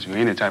penitentiary,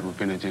 any type of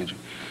penitentiary.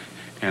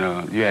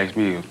 And you asked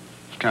me a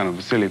kind of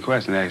a silly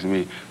question, asking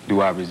me,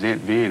 do I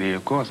resent being here?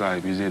 Of course I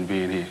resent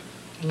being here.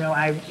 No,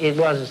 it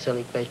was a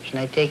silly question.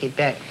 I take it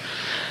back.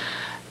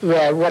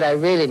 Well, what I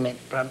really meant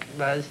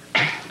was,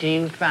 do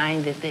you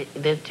find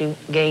that you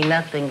gain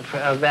nothing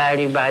of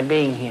value by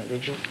being here,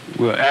 did you?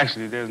 Well,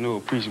 actually, there's no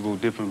appreciable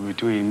difference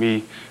between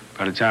me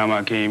by the time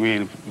I came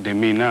in than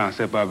me now,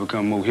 except I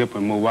become more hip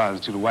and more wise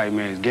to the white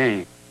man's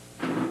game.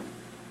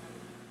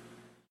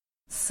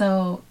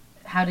 So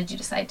how did you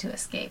decide to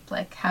escape?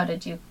 Like, how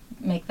did you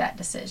make that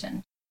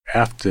decision?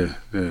 After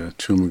the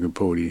Truman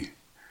Capote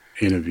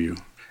interview,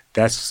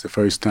 that's the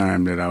first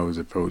time that I was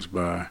approached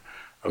by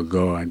a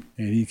guard,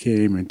 and he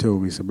came and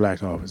told me it's a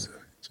black officer.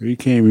 So he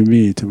came with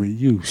me and told me,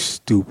 you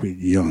stupid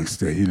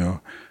youngster,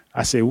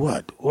 I said,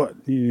 what?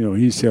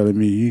 He's telling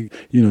me,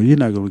 you're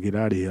not going to get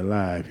out of here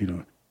alive,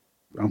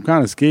 I'm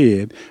kind of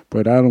scared,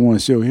 but I don't want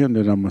to show him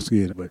that I'm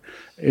scared. But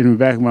in the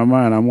back of my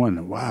mind, I'm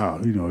wondering, wow,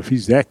 if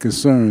he's that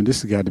concerned,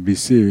 this has got to be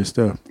serious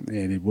stuff.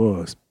 And it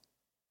was.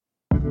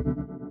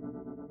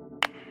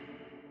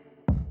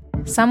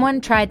 Someone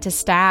tried to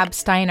stab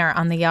Steiner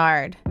on the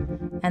yard,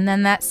 and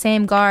then that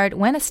same guard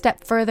went a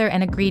step further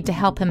and agreed to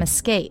help him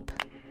escape.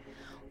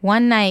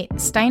 One night,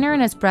 Steiner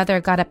and his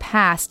brother got a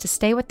pass to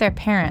stay with their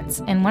parents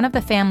in one of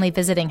the family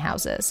visiting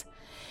houses.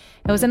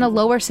 It was in a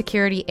lower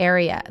security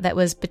area that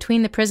was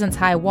between the prison's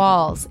high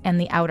walls and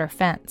the outer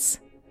fence.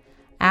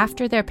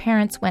 After their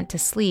parents went to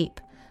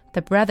sleep,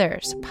 the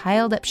brothers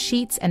piled up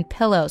sheets and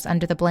pillows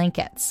under the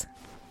blankets.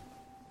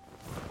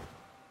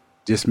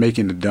 Just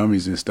making the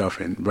dummies and stuff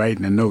and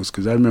writing the notes,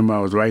 because I remember I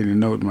was writing a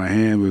note and my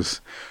hand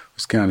was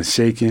kind of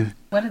shaking.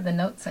 What did the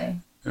note say?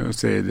 It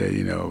said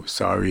that,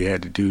 sorry you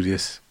had to do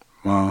this,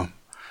 Mom,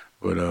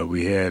 but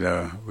we had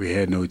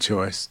no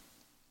choice.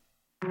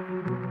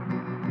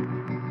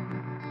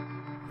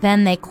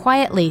 Then they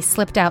quietly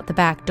slipped out the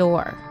back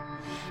door.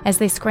 As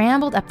they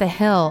scrambled up the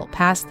hill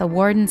past the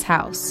warden's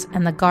house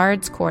and the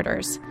guards'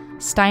 quarters,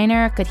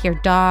 Steiner could hear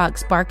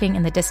dogs barking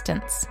in the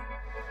distance.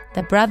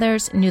 The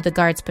brothers knew the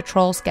guards'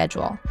 patrol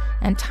schedule,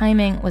 and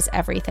timing was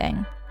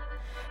everything.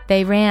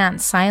 They ran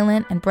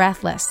silent and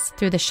breathless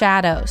through the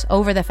shadows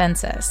over the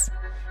fences.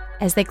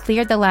 As they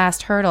cleared the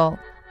last hurdle,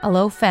 a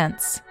low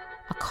fence,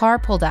 a car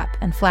pulled up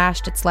and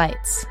flashed its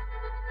lights.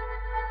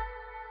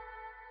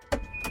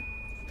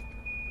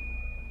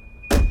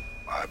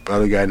 My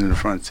brother got in the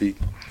front seat,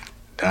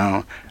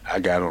 down, I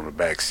got on the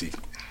back seat.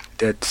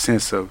 That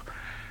sense of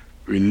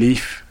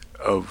relief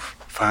of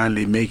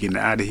finally making it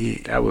out of here,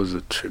 that was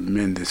a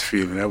tremendous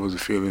feeling. That was a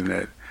feeling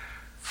that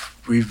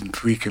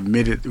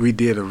we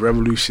did a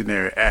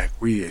revolutionary act.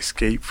 We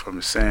escaped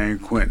from San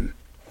Quentin.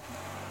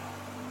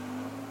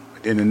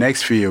 But then the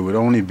next fear would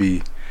only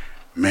be,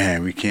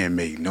 man, we can't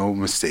make no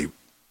mistake.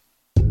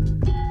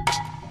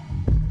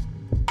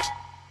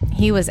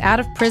 He was out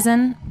of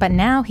prison, but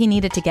now he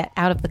needed to get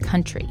out of the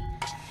country.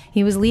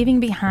 He was leaving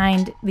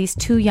behind these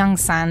 2 young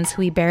sons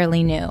who he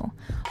barely knew,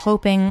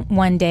 hoping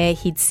one day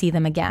he'd see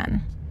them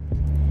again.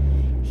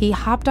 He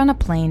hopped on a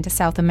plane to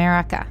South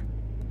America.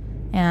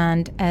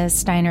 And as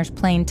Steiner's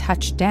plane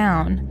touched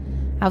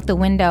down, out the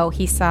window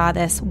he saw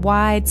this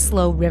wide,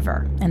 slow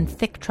river and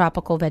thick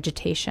tropical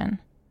vegetation.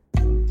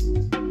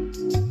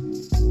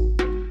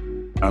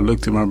 I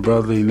looked at my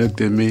brother, he looked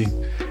at me,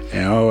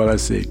 and all I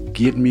said,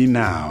 get me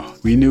now.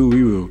 We knew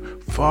we were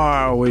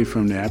far away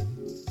from that.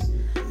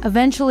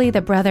 Eventually,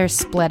 the brothers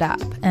split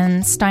up,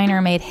 and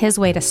Steiner made his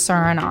way to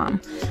Suriname,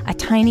 a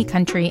tiny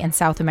country in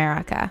South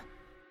America.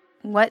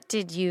 What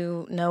did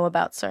you know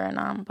about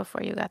Suriname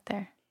before you got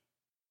there?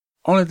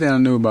 Only thing I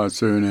knew about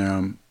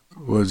Suriname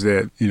was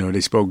that,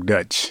 they spoke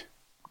Dutch.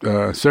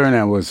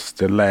 Suriname was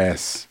the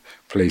last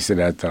place that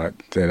I thought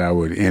that I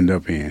would end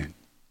up in.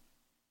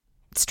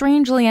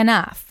 Strangely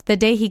enough, the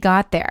day he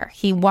got there,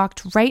 he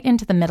walked right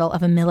into the middle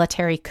of a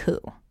military coup.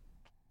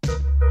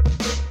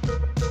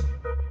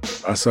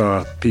 I I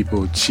saw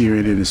people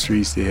cheering in the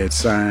streets. They had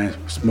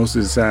signs, most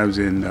of the times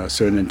in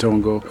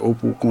Cernatongo,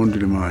 Opo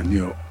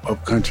Kondriman,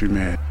 upcountry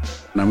man.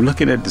 And I'm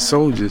looking at the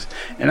soldiers,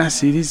 and I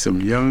see these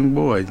some young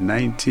boys,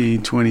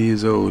 19, 20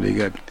 years old. They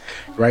got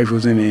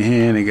rifles in their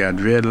hand, they got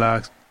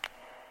dreadlocks.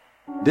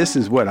 This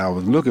is what I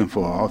was looking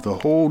for. The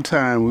whole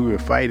time we were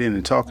fighting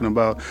and talking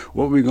about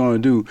what we're going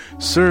to do,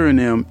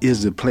 Suriname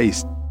is the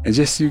place. And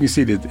just you can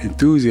see the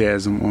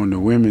enthusiasm on the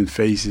women's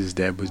faces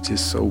that was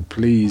just so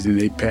pleased, and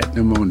they patting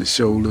them on the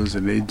shoulders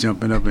and they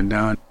jumping up and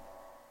down.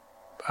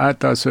 I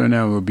thought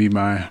Suriname would be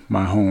my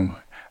home,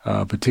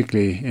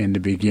 particularly in the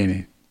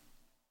beginning.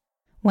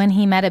 When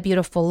he met a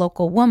beautiful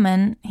local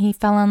woman, he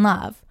fell in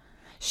love.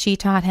 She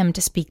taught him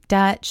to speak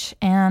Dutch,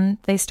 and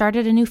they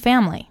started a new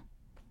family.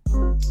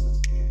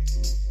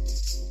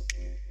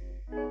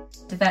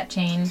 Did that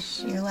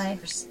change your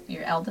life?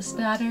 Your eldest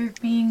daughter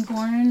being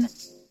born?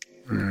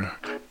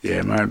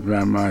 Yeah,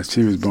 my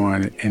she was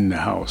born in the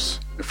house.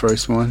 The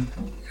first one,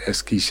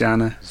 that's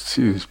Kishana.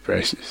 She was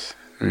precious.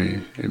 I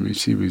mean,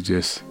 she was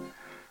just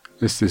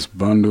this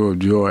bundle of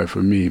joy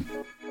for me.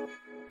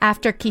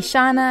 After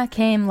Kishana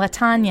came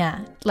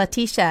Latanya,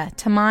 Latisha,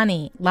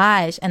 Tamani,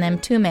 Laj, and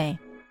Mtume.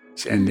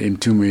 And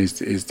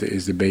Mtume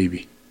is the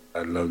baby.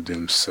 I loved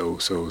them so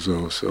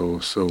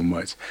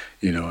much,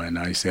 and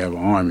I used to have an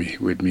army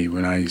with me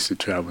when I used to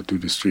travel through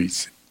the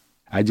streets.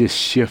 I just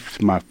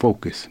shift my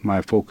focus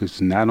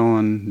not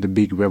on the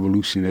big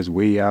revolution that's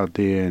way out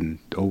there and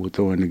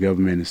overthrowing the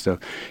government and stuff.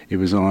 It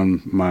was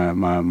on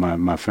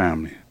my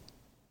family.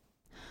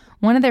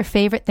 One of their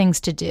favorite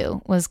things to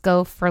do was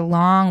go for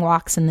long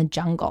walks in the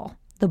jungle,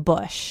 the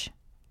bush.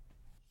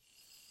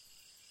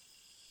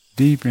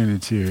 Deep in the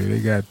interior, they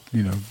got,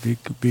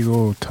 big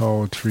old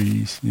tall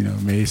trees,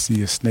 may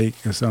see a snake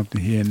or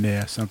something here and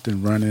there,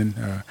 something running,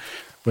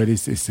 but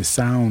it's the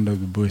sound of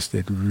the bush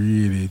that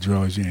really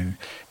draws you in.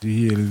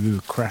 You hear the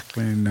little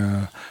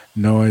crackling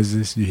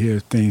noises, you hear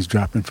things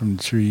dropping from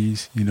the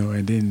trees,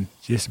 and then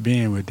just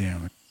being with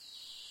them.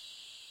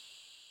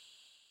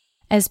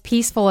 As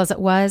peaceful as it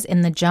was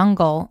in the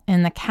jungle,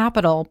 in the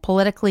capital,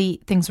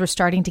 politically, things were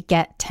starting to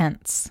get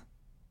tense.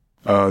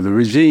 The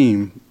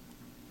regime,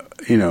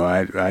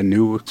 I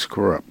knew it's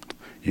corrupt,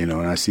 and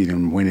I see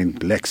them winning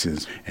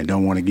elections and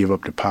don't want to give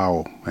up the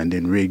power and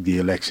then rig the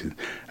election.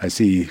 I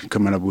see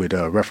coming up with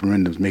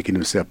referendums, making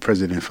themselves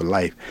president for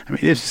life. I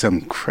mean, there's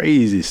some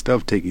crazy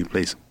stuff taking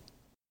place.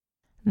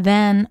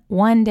 Then,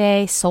 one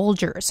day,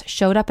 soldiers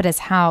showed up at his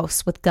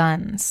house with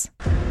guns.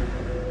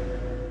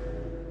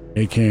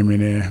 They came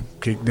in there,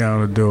 kicked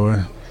down the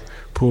door,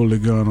 pulled the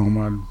gun on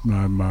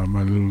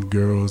my little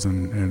girls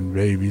and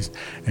babies,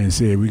 and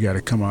said, "We got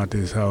to come out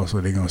this house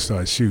or they're going to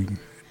start shooting."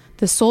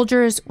 The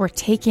soldiers were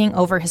taking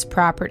over his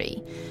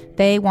property.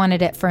 They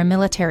wanted it for a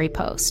military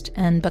post,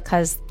 and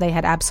because they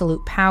had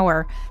absolute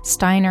power,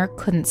 Steiner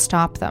couldn't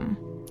stop them.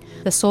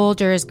 The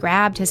soldiers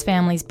grabbed his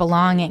family's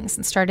belongings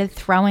and started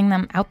throwing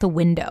them out the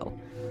window.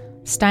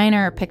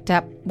 Steiner picked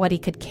up what he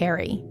could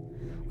carry.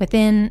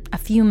 Within a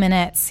few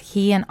minutes,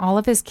 he and all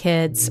of his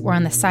kids were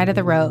on the side of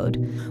the road,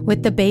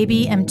 with the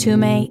baby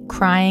Mtume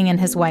crying in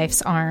his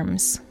wife's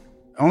arms.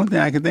 The only thing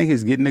I can think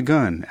is getting a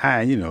gun.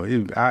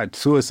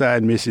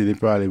 Suicide mission it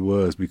probably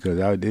was, because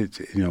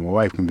my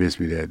wife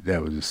convinced me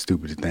that was the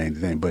stupidest thing to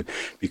think. But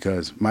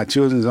because my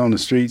children's on the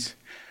streets,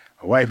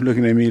 my wife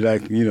looking at me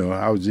like,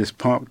 I was just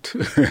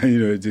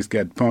punked, just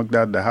got punked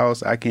out of the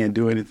house. I can't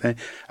do anything.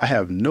 I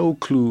have no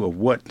clue of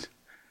what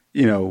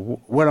I'm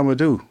going to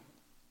do.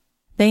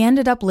 They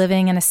ended up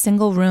living in a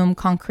single-room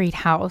concrete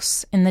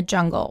house in the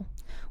jungle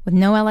with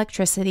no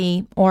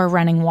electricity or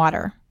running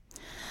water.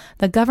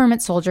 The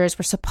government soldiers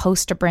were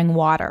supposed to bring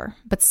water,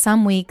 but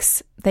some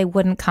weeks they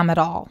wouldn't come at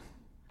all.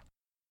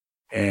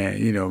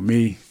 And,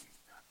 me,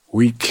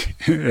 weak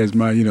as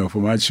for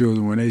my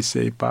children, when they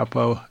say,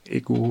 "Papa,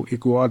 iku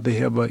water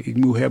heba,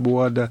 ikmu heba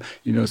water,"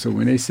 so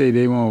when they say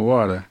they want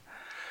water,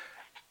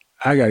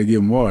 I got to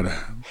give them water.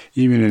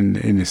 Even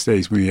in the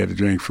States, when you had to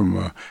drink from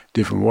a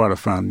different water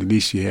fountain, at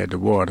least you had the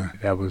water.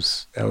 That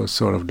was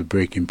sort of the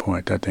breaking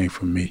point, I think,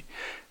 for me,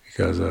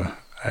 because I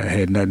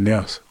had nothing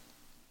else.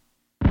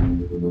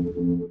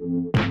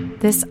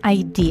 This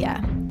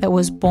idea that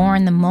was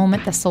born the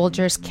moment the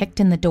soldiers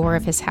kicked in the door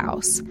of his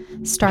house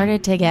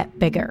started to get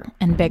bigger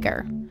and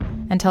bigger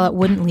until it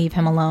wouldn't leave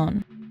him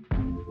alone.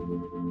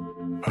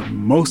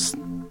 Most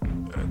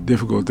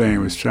difficult thing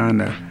was trying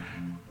to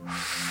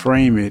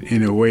frame it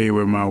in a way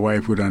where my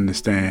wife would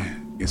understand.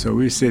 And so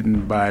we're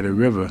sitting by the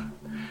river.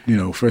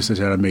 First I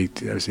said,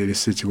 this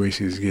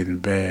situation is getting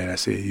bad. I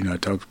said, I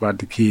talked about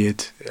the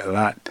kids a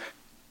lot.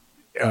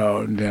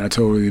 Then I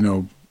told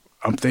her,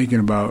 I'm thinking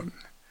about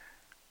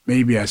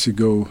maybe I should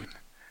go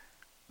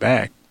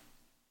back.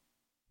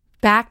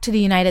 Back to the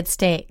United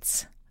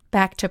States.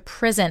 Back to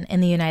prison in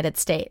the United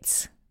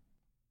States.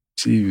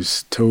 She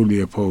was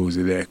totally opposed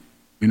to that.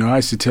 I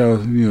used to tell,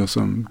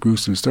 some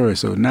gruesome stories.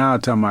 So now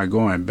I'm talking about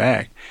going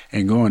back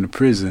and going to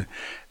prison.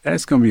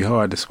 That's going to be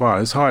hard to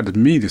swallow. It's hard for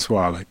me to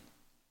swallow.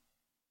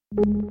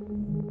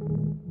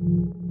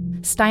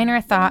 Steiner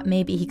thought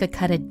maybe he could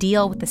cut a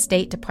deal with the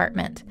State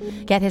Department,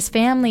 get his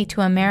family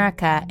to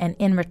America, and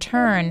in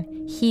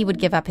return, he would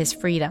give up his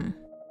freedom.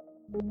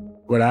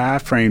 Well, I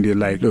framed it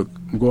like, look,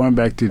 I'm going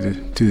back to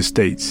the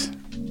States,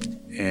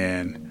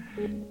 and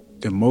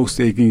the most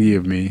they can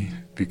give me,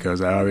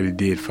 because I already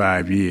did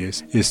 5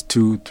 years, is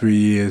 2-3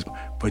 years.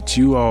 But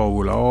you all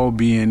will all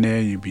be in there.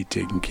 You'll be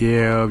taken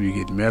care of. You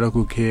get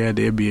medical care.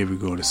 They'll be able to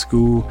go to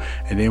school.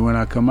 And then when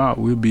I come out,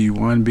 we'll be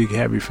one big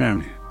happy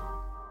family.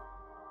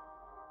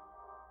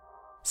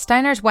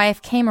 Steiner's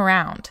wife came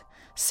around.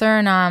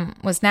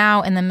 Suriname was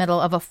now in the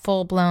middle of a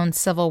full-blown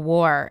civil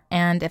war,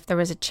 and if there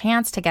was a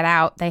chance to get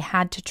out, they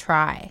had to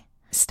try.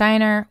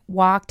 Steiner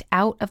walked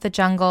out of the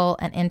jungle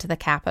and into the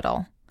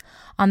capital.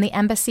 On the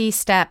embassy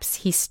steps,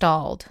 he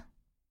stalled.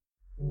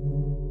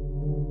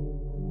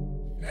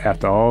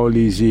 After all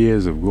these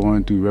years of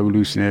going through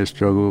revolutionary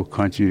struggle,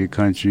 country to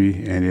country,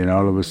 and then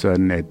all of a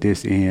sudden at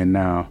this end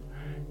now,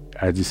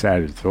 I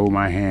decided to throw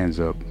my hands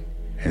up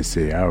and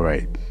say, all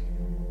right,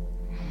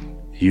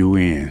 you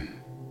win.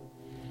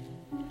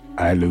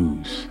 I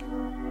lose.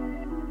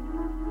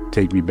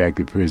 Take me back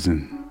to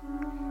prison,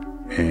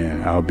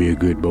 and I'll be a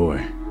good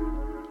boy.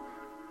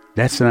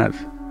 That's not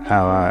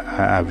how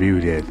I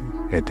viewed it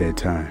at that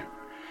time.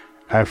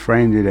 I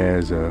framed it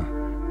as a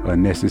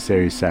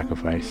necessary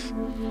sacrifice.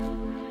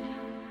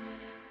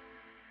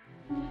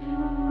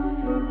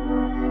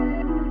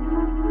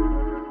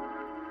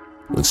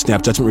 When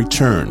Snap Judgment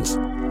returns,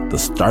 the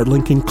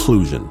startling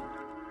conclusion.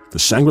 The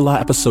Shangri-La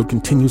episode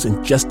continues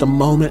in just a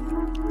moment.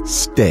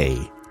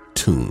 Stay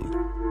tuned.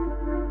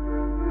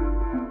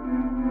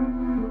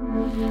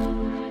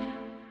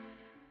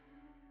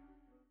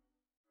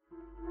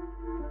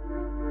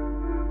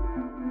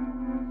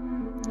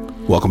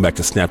 Welcome back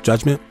to Snap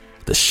Judgment,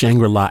 the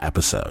Shangri-La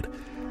episode.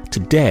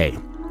 Today,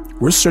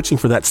 we're searching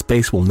for that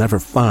space we'll never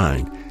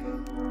find.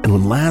 And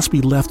when last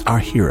we left our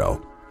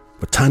hero,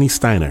 Watani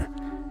Steiner,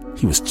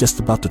 he was just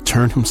about to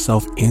turn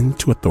himself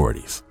into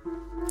authorities.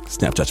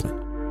 Snap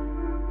Judgment.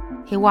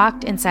 He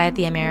walked inside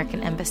the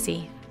American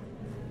embassy.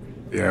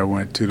 Yeah, I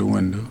went to the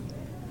window.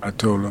 I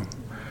told him,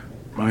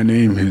 my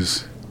name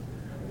is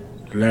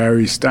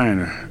Larry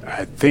Steiner.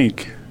 I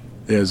think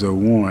there's a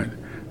warrant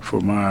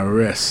for my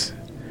arrest,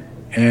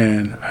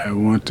 and I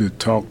want to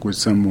talk with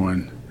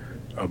someone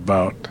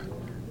about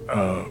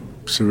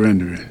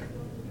surrendering.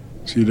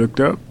 She looked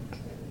up,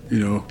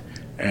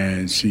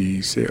 and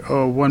she said,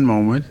 oh, one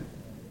moment.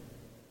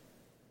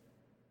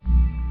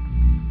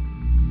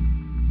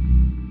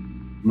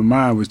 My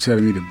mind was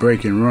telling me to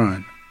break and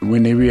run.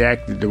 When they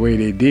reacted the way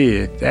they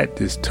did, that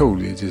just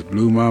totally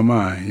blew my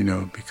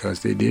mind, because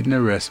they didn't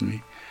arrest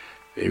me.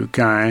 They were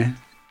kind.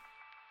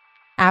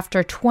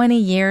 After 20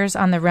 years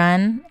on the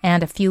run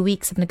and a few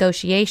weeks of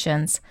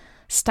negotiations,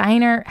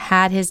 Steiner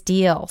had his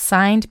deal,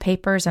 signed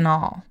papers and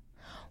all.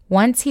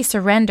 Once he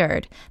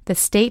surrendered, the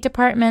State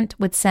Department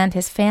would send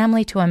his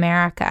family to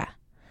America.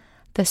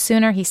 The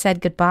sooner he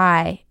said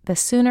goodbye, the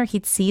sooner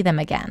he'd see them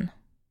again.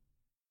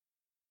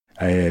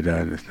 I had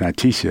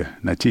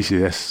Natisha. Natisha,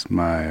 that's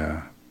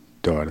my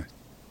daughter.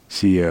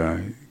 She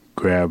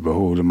grabbed a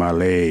hold of my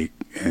leg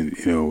and,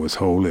 was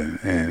holding.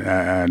 And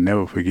I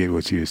never forget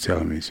what she was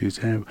telling me. She was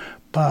saying,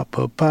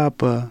 Papa,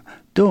 Papa,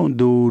 don't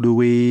do the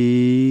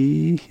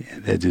way.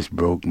 And that just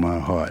broke my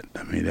heart.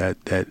 I mean, that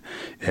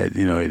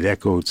it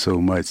echoed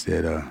so much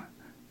that,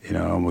 I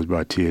almost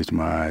brought tears to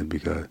my eyes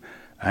because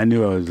I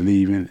knew I was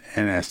leaving.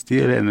 And I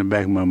still had in the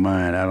back of my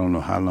mind, I don't know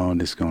how long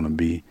this is going to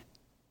be.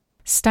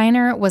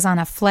 Steiner was on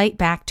a flight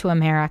back to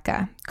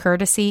America,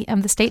 courtesy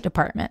of the State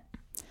Department.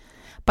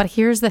 But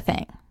here's the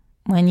thing.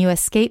 When you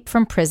escape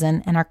from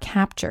prison and are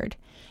captured,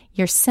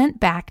 you're sent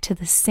back to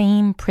the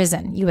same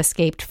prison you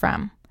escaped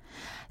from.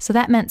 So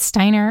that meant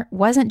Steiner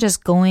wasn't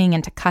just going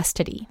into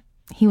custody.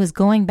 He was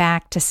going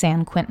back to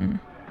San Quentin.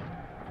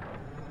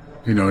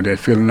 That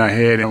feeling I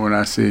had when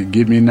I said,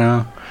 get me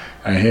now,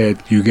 I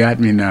had, you got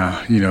me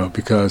now,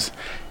 because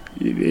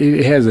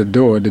it has a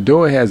door. The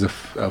door has a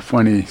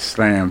funny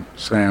slam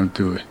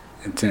to it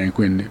in San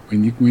Quentin.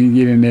 When you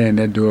get in there and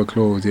that door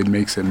closes, it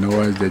makes a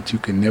noise that you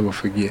can never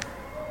forget.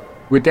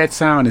 With that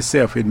sound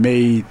itself,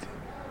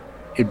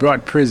 it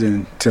brought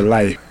prison to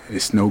life.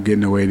 It's no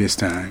getting away this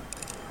time.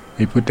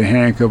 They put the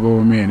handcuff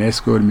over me and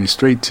escorted me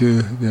straight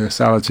to the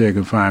solitary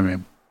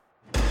confinement.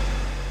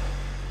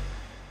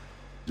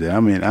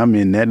 I'm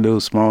in that little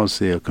small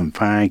cell,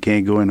 confined,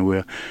 can't go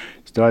anywhere.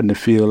 Starting to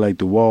feel like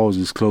the walls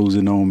is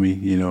closing on me,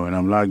 and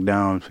I'm locked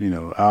down,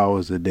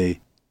 hours a day.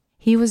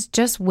 He was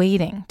just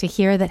waiting to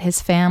hear that his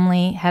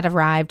family had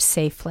arrived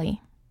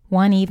safely.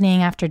 One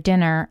evening after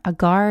dinner, a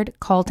guard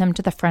called him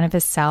to the front of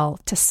his cell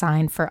to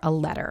sign for a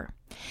letter.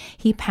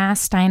 He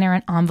passed Steiner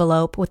an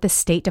envelope with the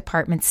State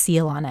Department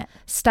seal on it.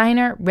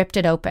 Steiner ripped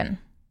it open.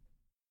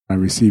 I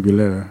received a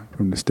letter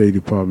from the State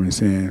Department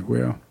saying,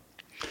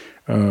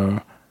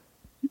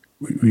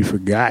 we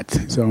forgot.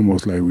 It's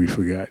almost like we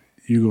forgot.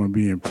 You're going to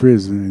be in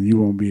prison and you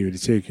won't be able to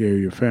take care of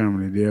your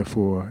family.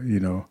 Therefore,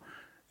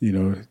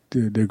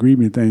 the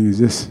agreement thing is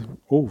just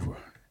over.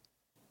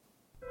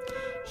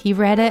 He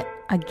read it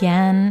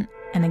again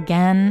and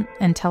again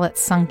until it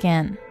sunk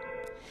in.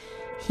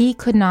 He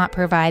could not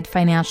provide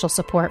financial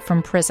support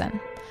from prison,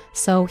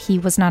 so he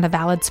was not a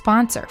valid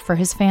sponsor for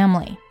his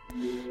family.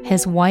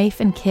 His wife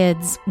and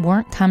kids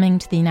weren't coming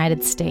to the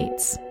United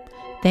States.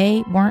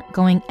 They weren't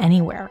going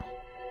anywhere.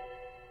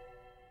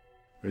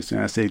 First thing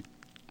I said,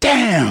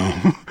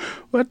 damn,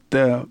 what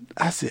the?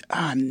 I said,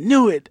 I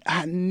knew it.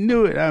 I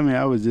mean,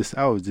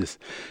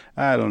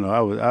 I don't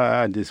know.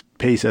 I just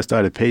paced. I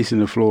started pacing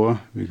the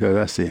floor because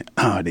I said,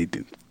 they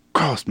didn't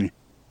cross me.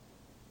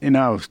 And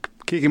I was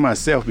kicking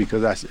myself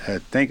because I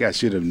think I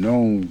should have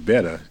known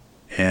better.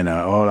 And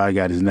all I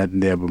got is nothing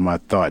there but my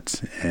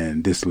thoughts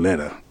and this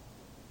letter.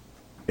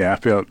 Yeah, I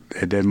felt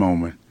at that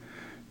moment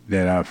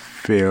that I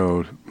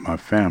failed my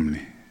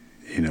family.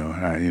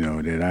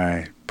 That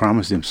I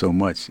promised them so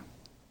much.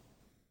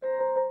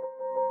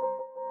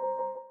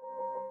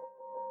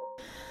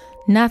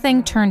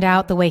 Nothing turned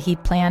out the way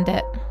he'd planned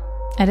it.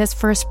 At his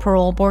first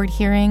parole board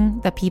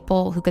hearing, the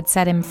people who could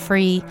set him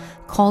free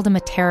called him a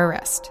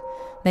terrorist.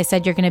 They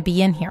said, "You're going to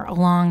be in here a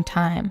long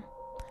time."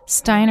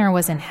 Steiner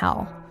was in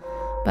hell.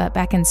 But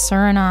back in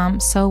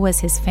Suriname, so was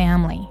his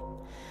family.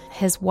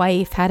 His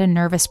wife had a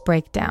nervous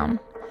breakdown.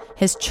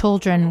 His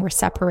children were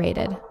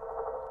separated.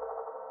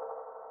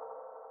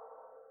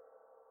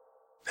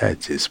 That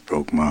just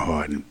broke my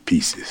heart in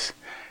pieces.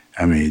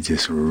 I mean, it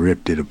just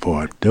ripped it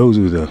apart. Those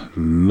were the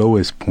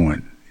lowest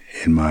point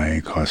in my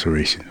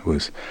incarceration,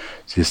 was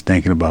just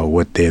thinking about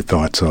what their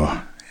thoughts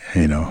are,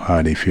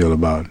 how they feel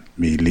about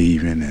me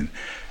leaving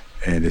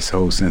and this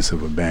whole sense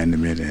of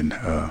abandonment, and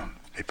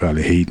they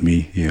probably hate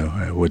me,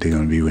 what they're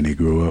going to be when they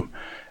grow up.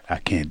 I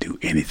can't do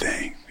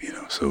anything,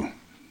 so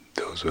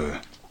those were...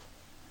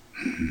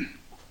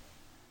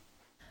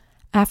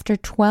 After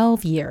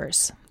 12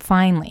 years,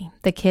 finally,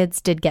 the kids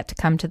did get to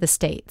come to the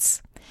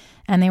States,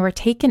 and they were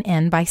taken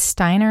in by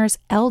Steiner's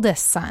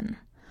eldest son,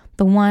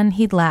 the one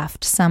he'd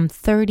left some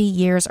 30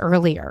 years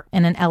earlier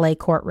in an LA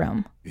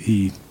courtroom.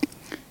 He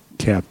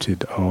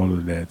captured all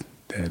of that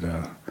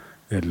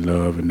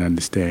love and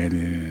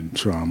understanding and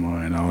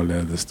trauma and all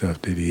the other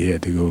stuff that he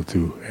had to go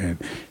through, and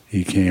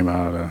he came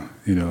out,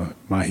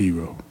 my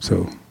hero.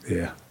 So,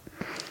 yeah.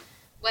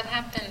 What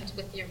happened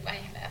with your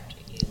wife after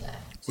you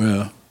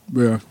left?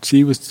 Well,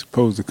 she was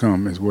supposed to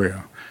come as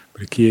well,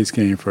 but the kids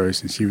came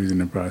first, and she was in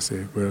the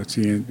process. Well,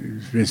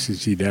 eventually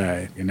she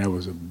died, and that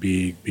was a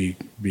big, big,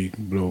 big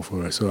blow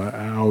for her. So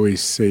I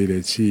always say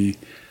that she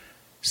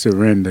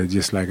surrendered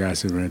just like I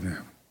surrendered.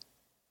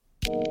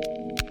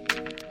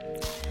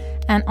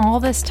 And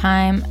all this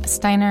time,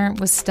 Steiner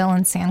was still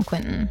in San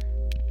Quentin.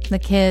 The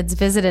kids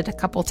visited a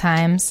couple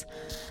times.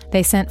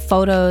 They sent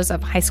photos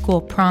of high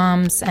school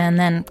proms and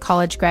then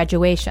college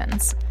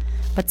graduations.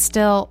 But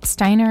still,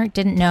 Steiner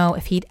didn't know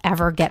if he'd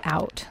ever get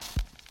out.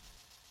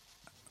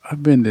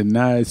 I've been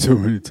denied so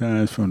many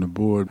times from the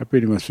board. I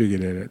pretty much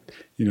figured that,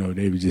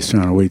 they were just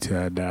trying to wait till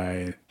I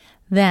died.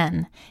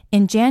 Then,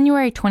 in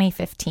January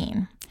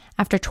 2015,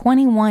 after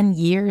 21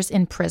 years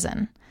in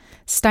prison,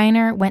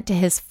 Steiner went to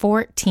his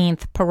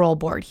 14th parole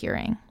board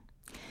hearing.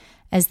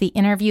 As the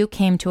interview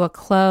came to a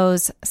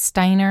close,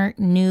 Steiner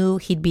knew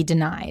he'd be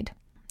denied,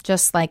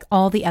 just like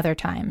all the other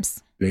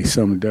times. They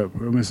summed up,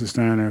 Mr.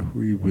 Steiner,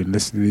 we've been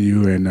listening to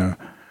you, and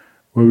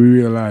we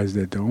realized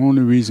that the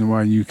only reason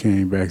why you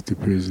came back to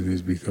prison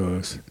is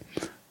because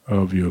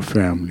of your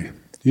family.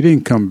 You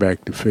didn't come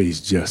back to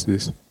face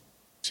justice.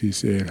 She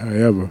said,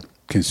 however,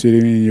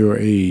 considering your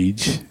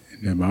age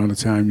and the amount of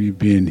time you've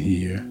been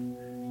here,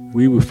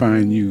 we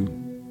find you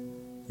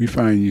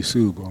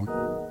suitable.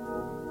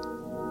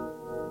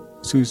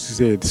 As soon as she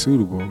said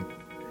suitable,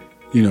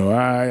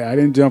 I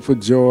didn't jump for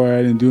joy,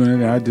 I didn't do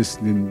anything, I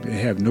just didn't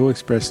have no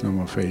expression on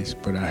my face,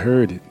 but I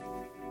heard it.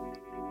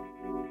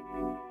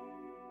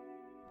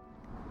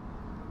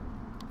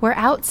 We're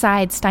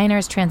outside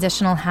Steiner's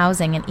transitional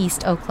housing in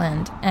East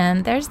Oakland,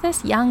 and there's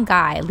this young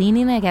guy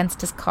leaning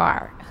against his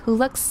car who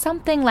looks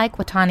something like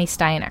Watani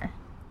Steiner.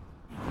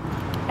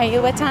 Are you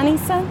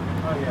Watani's son?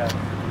 Oh, yeah.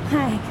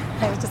 Hi.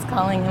 I was just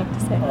calling him to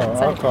say that.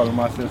 I'll call him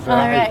my sister. All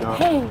right.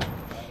 Hey.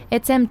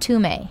 It's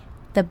Mtume,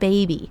 the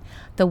baby,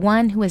 the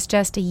one who was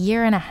just a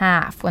year and a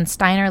half when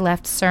Steiner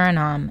left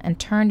Suriname and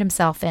turned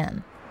himself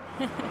in.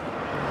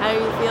 How are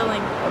you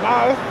feeling?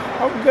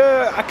 I'm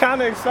good. I'm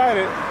kind of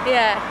excited.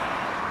 Yeah.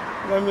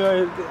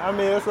 I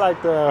mean, it's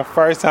like the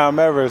first time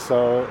ever,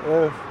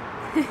 so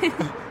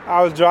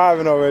I was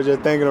driving over here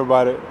just thinking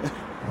about it.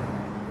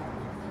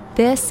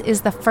 This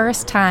is the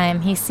first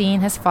time he's seen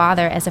his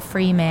father as a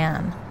free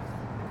man.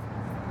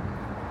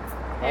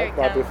 I was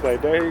about to say,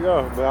 there you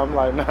go, but I'm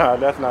like, nah,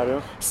 that's not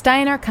him.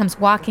 Steiner comes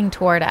walking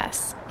toward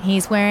us.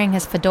 He's wearing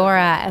his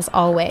fedora as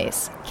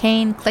always,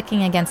 cane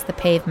clicking against the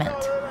pavement.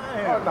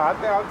 Oh, no, I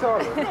think I'm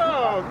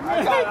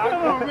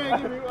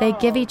totally. They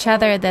give each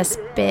other this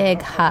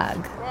big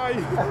hug.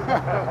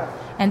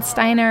 And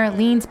Steiner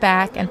leans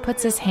back and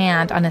puts his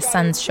hand on his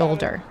son's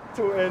shoulder.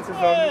 2 inches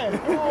on me.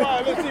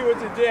 Let's see what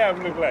your jab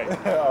look like.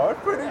 Oh,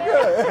 it's pretty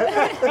good.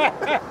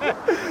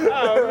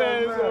 Oh,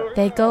 man,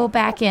 They go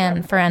back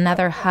in for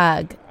another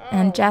hug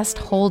and just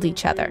hold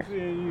each other.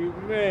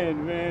 Man,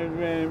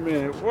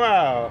 man.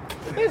 Wow.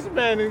 This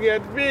man has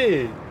got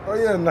big. Oh,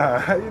 yeah,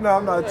 nah. You know,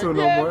 I'm not two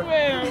no more.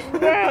 Man.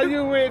 Wow,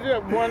 you went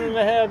up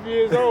 1.5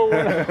 years old.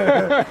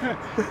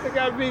 Look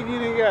how big you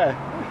done got.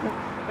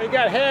 You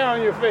got hair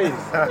on your face.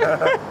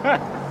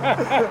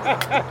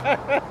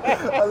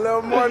 A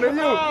little more than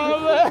you.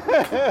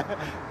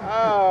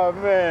 Oh,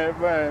 man.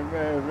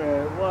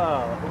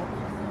 Wow.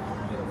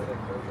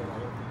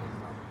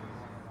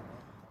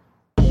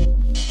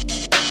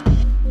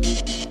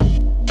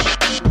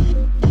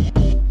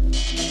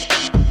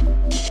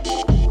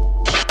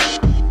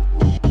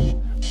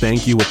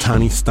 Thank you,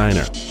 Watani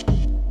Steiner.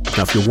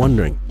 Now, if you're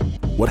wondering,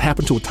 what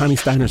happened to Watani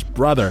Steiner's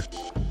brother?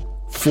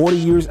 40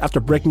 years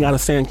after breaking out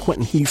of San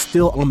Quentin, he's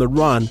still on the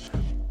run.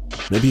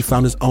 Maybe he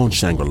found his own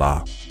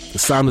Shangri-La. The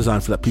sound design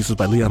for that piece was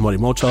by Leon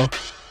Morimoto.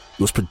 It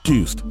was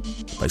produced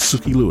by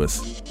Suki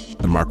Lewis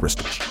and Mark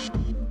Ristich.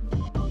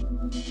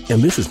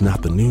 And this is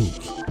not the news.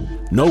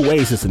 No way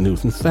is this the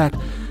news. In fact,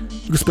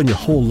 you can spend your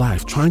whole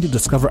life trying to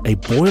discover a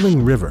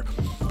boiling river,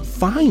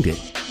 find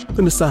it,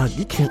 then decide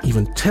you can't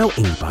even tell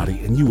anybody,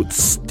 and you would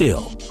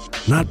still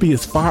not be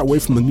as far away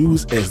from the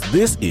news as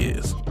this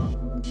is.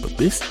 But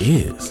this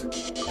is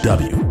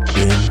WNYC.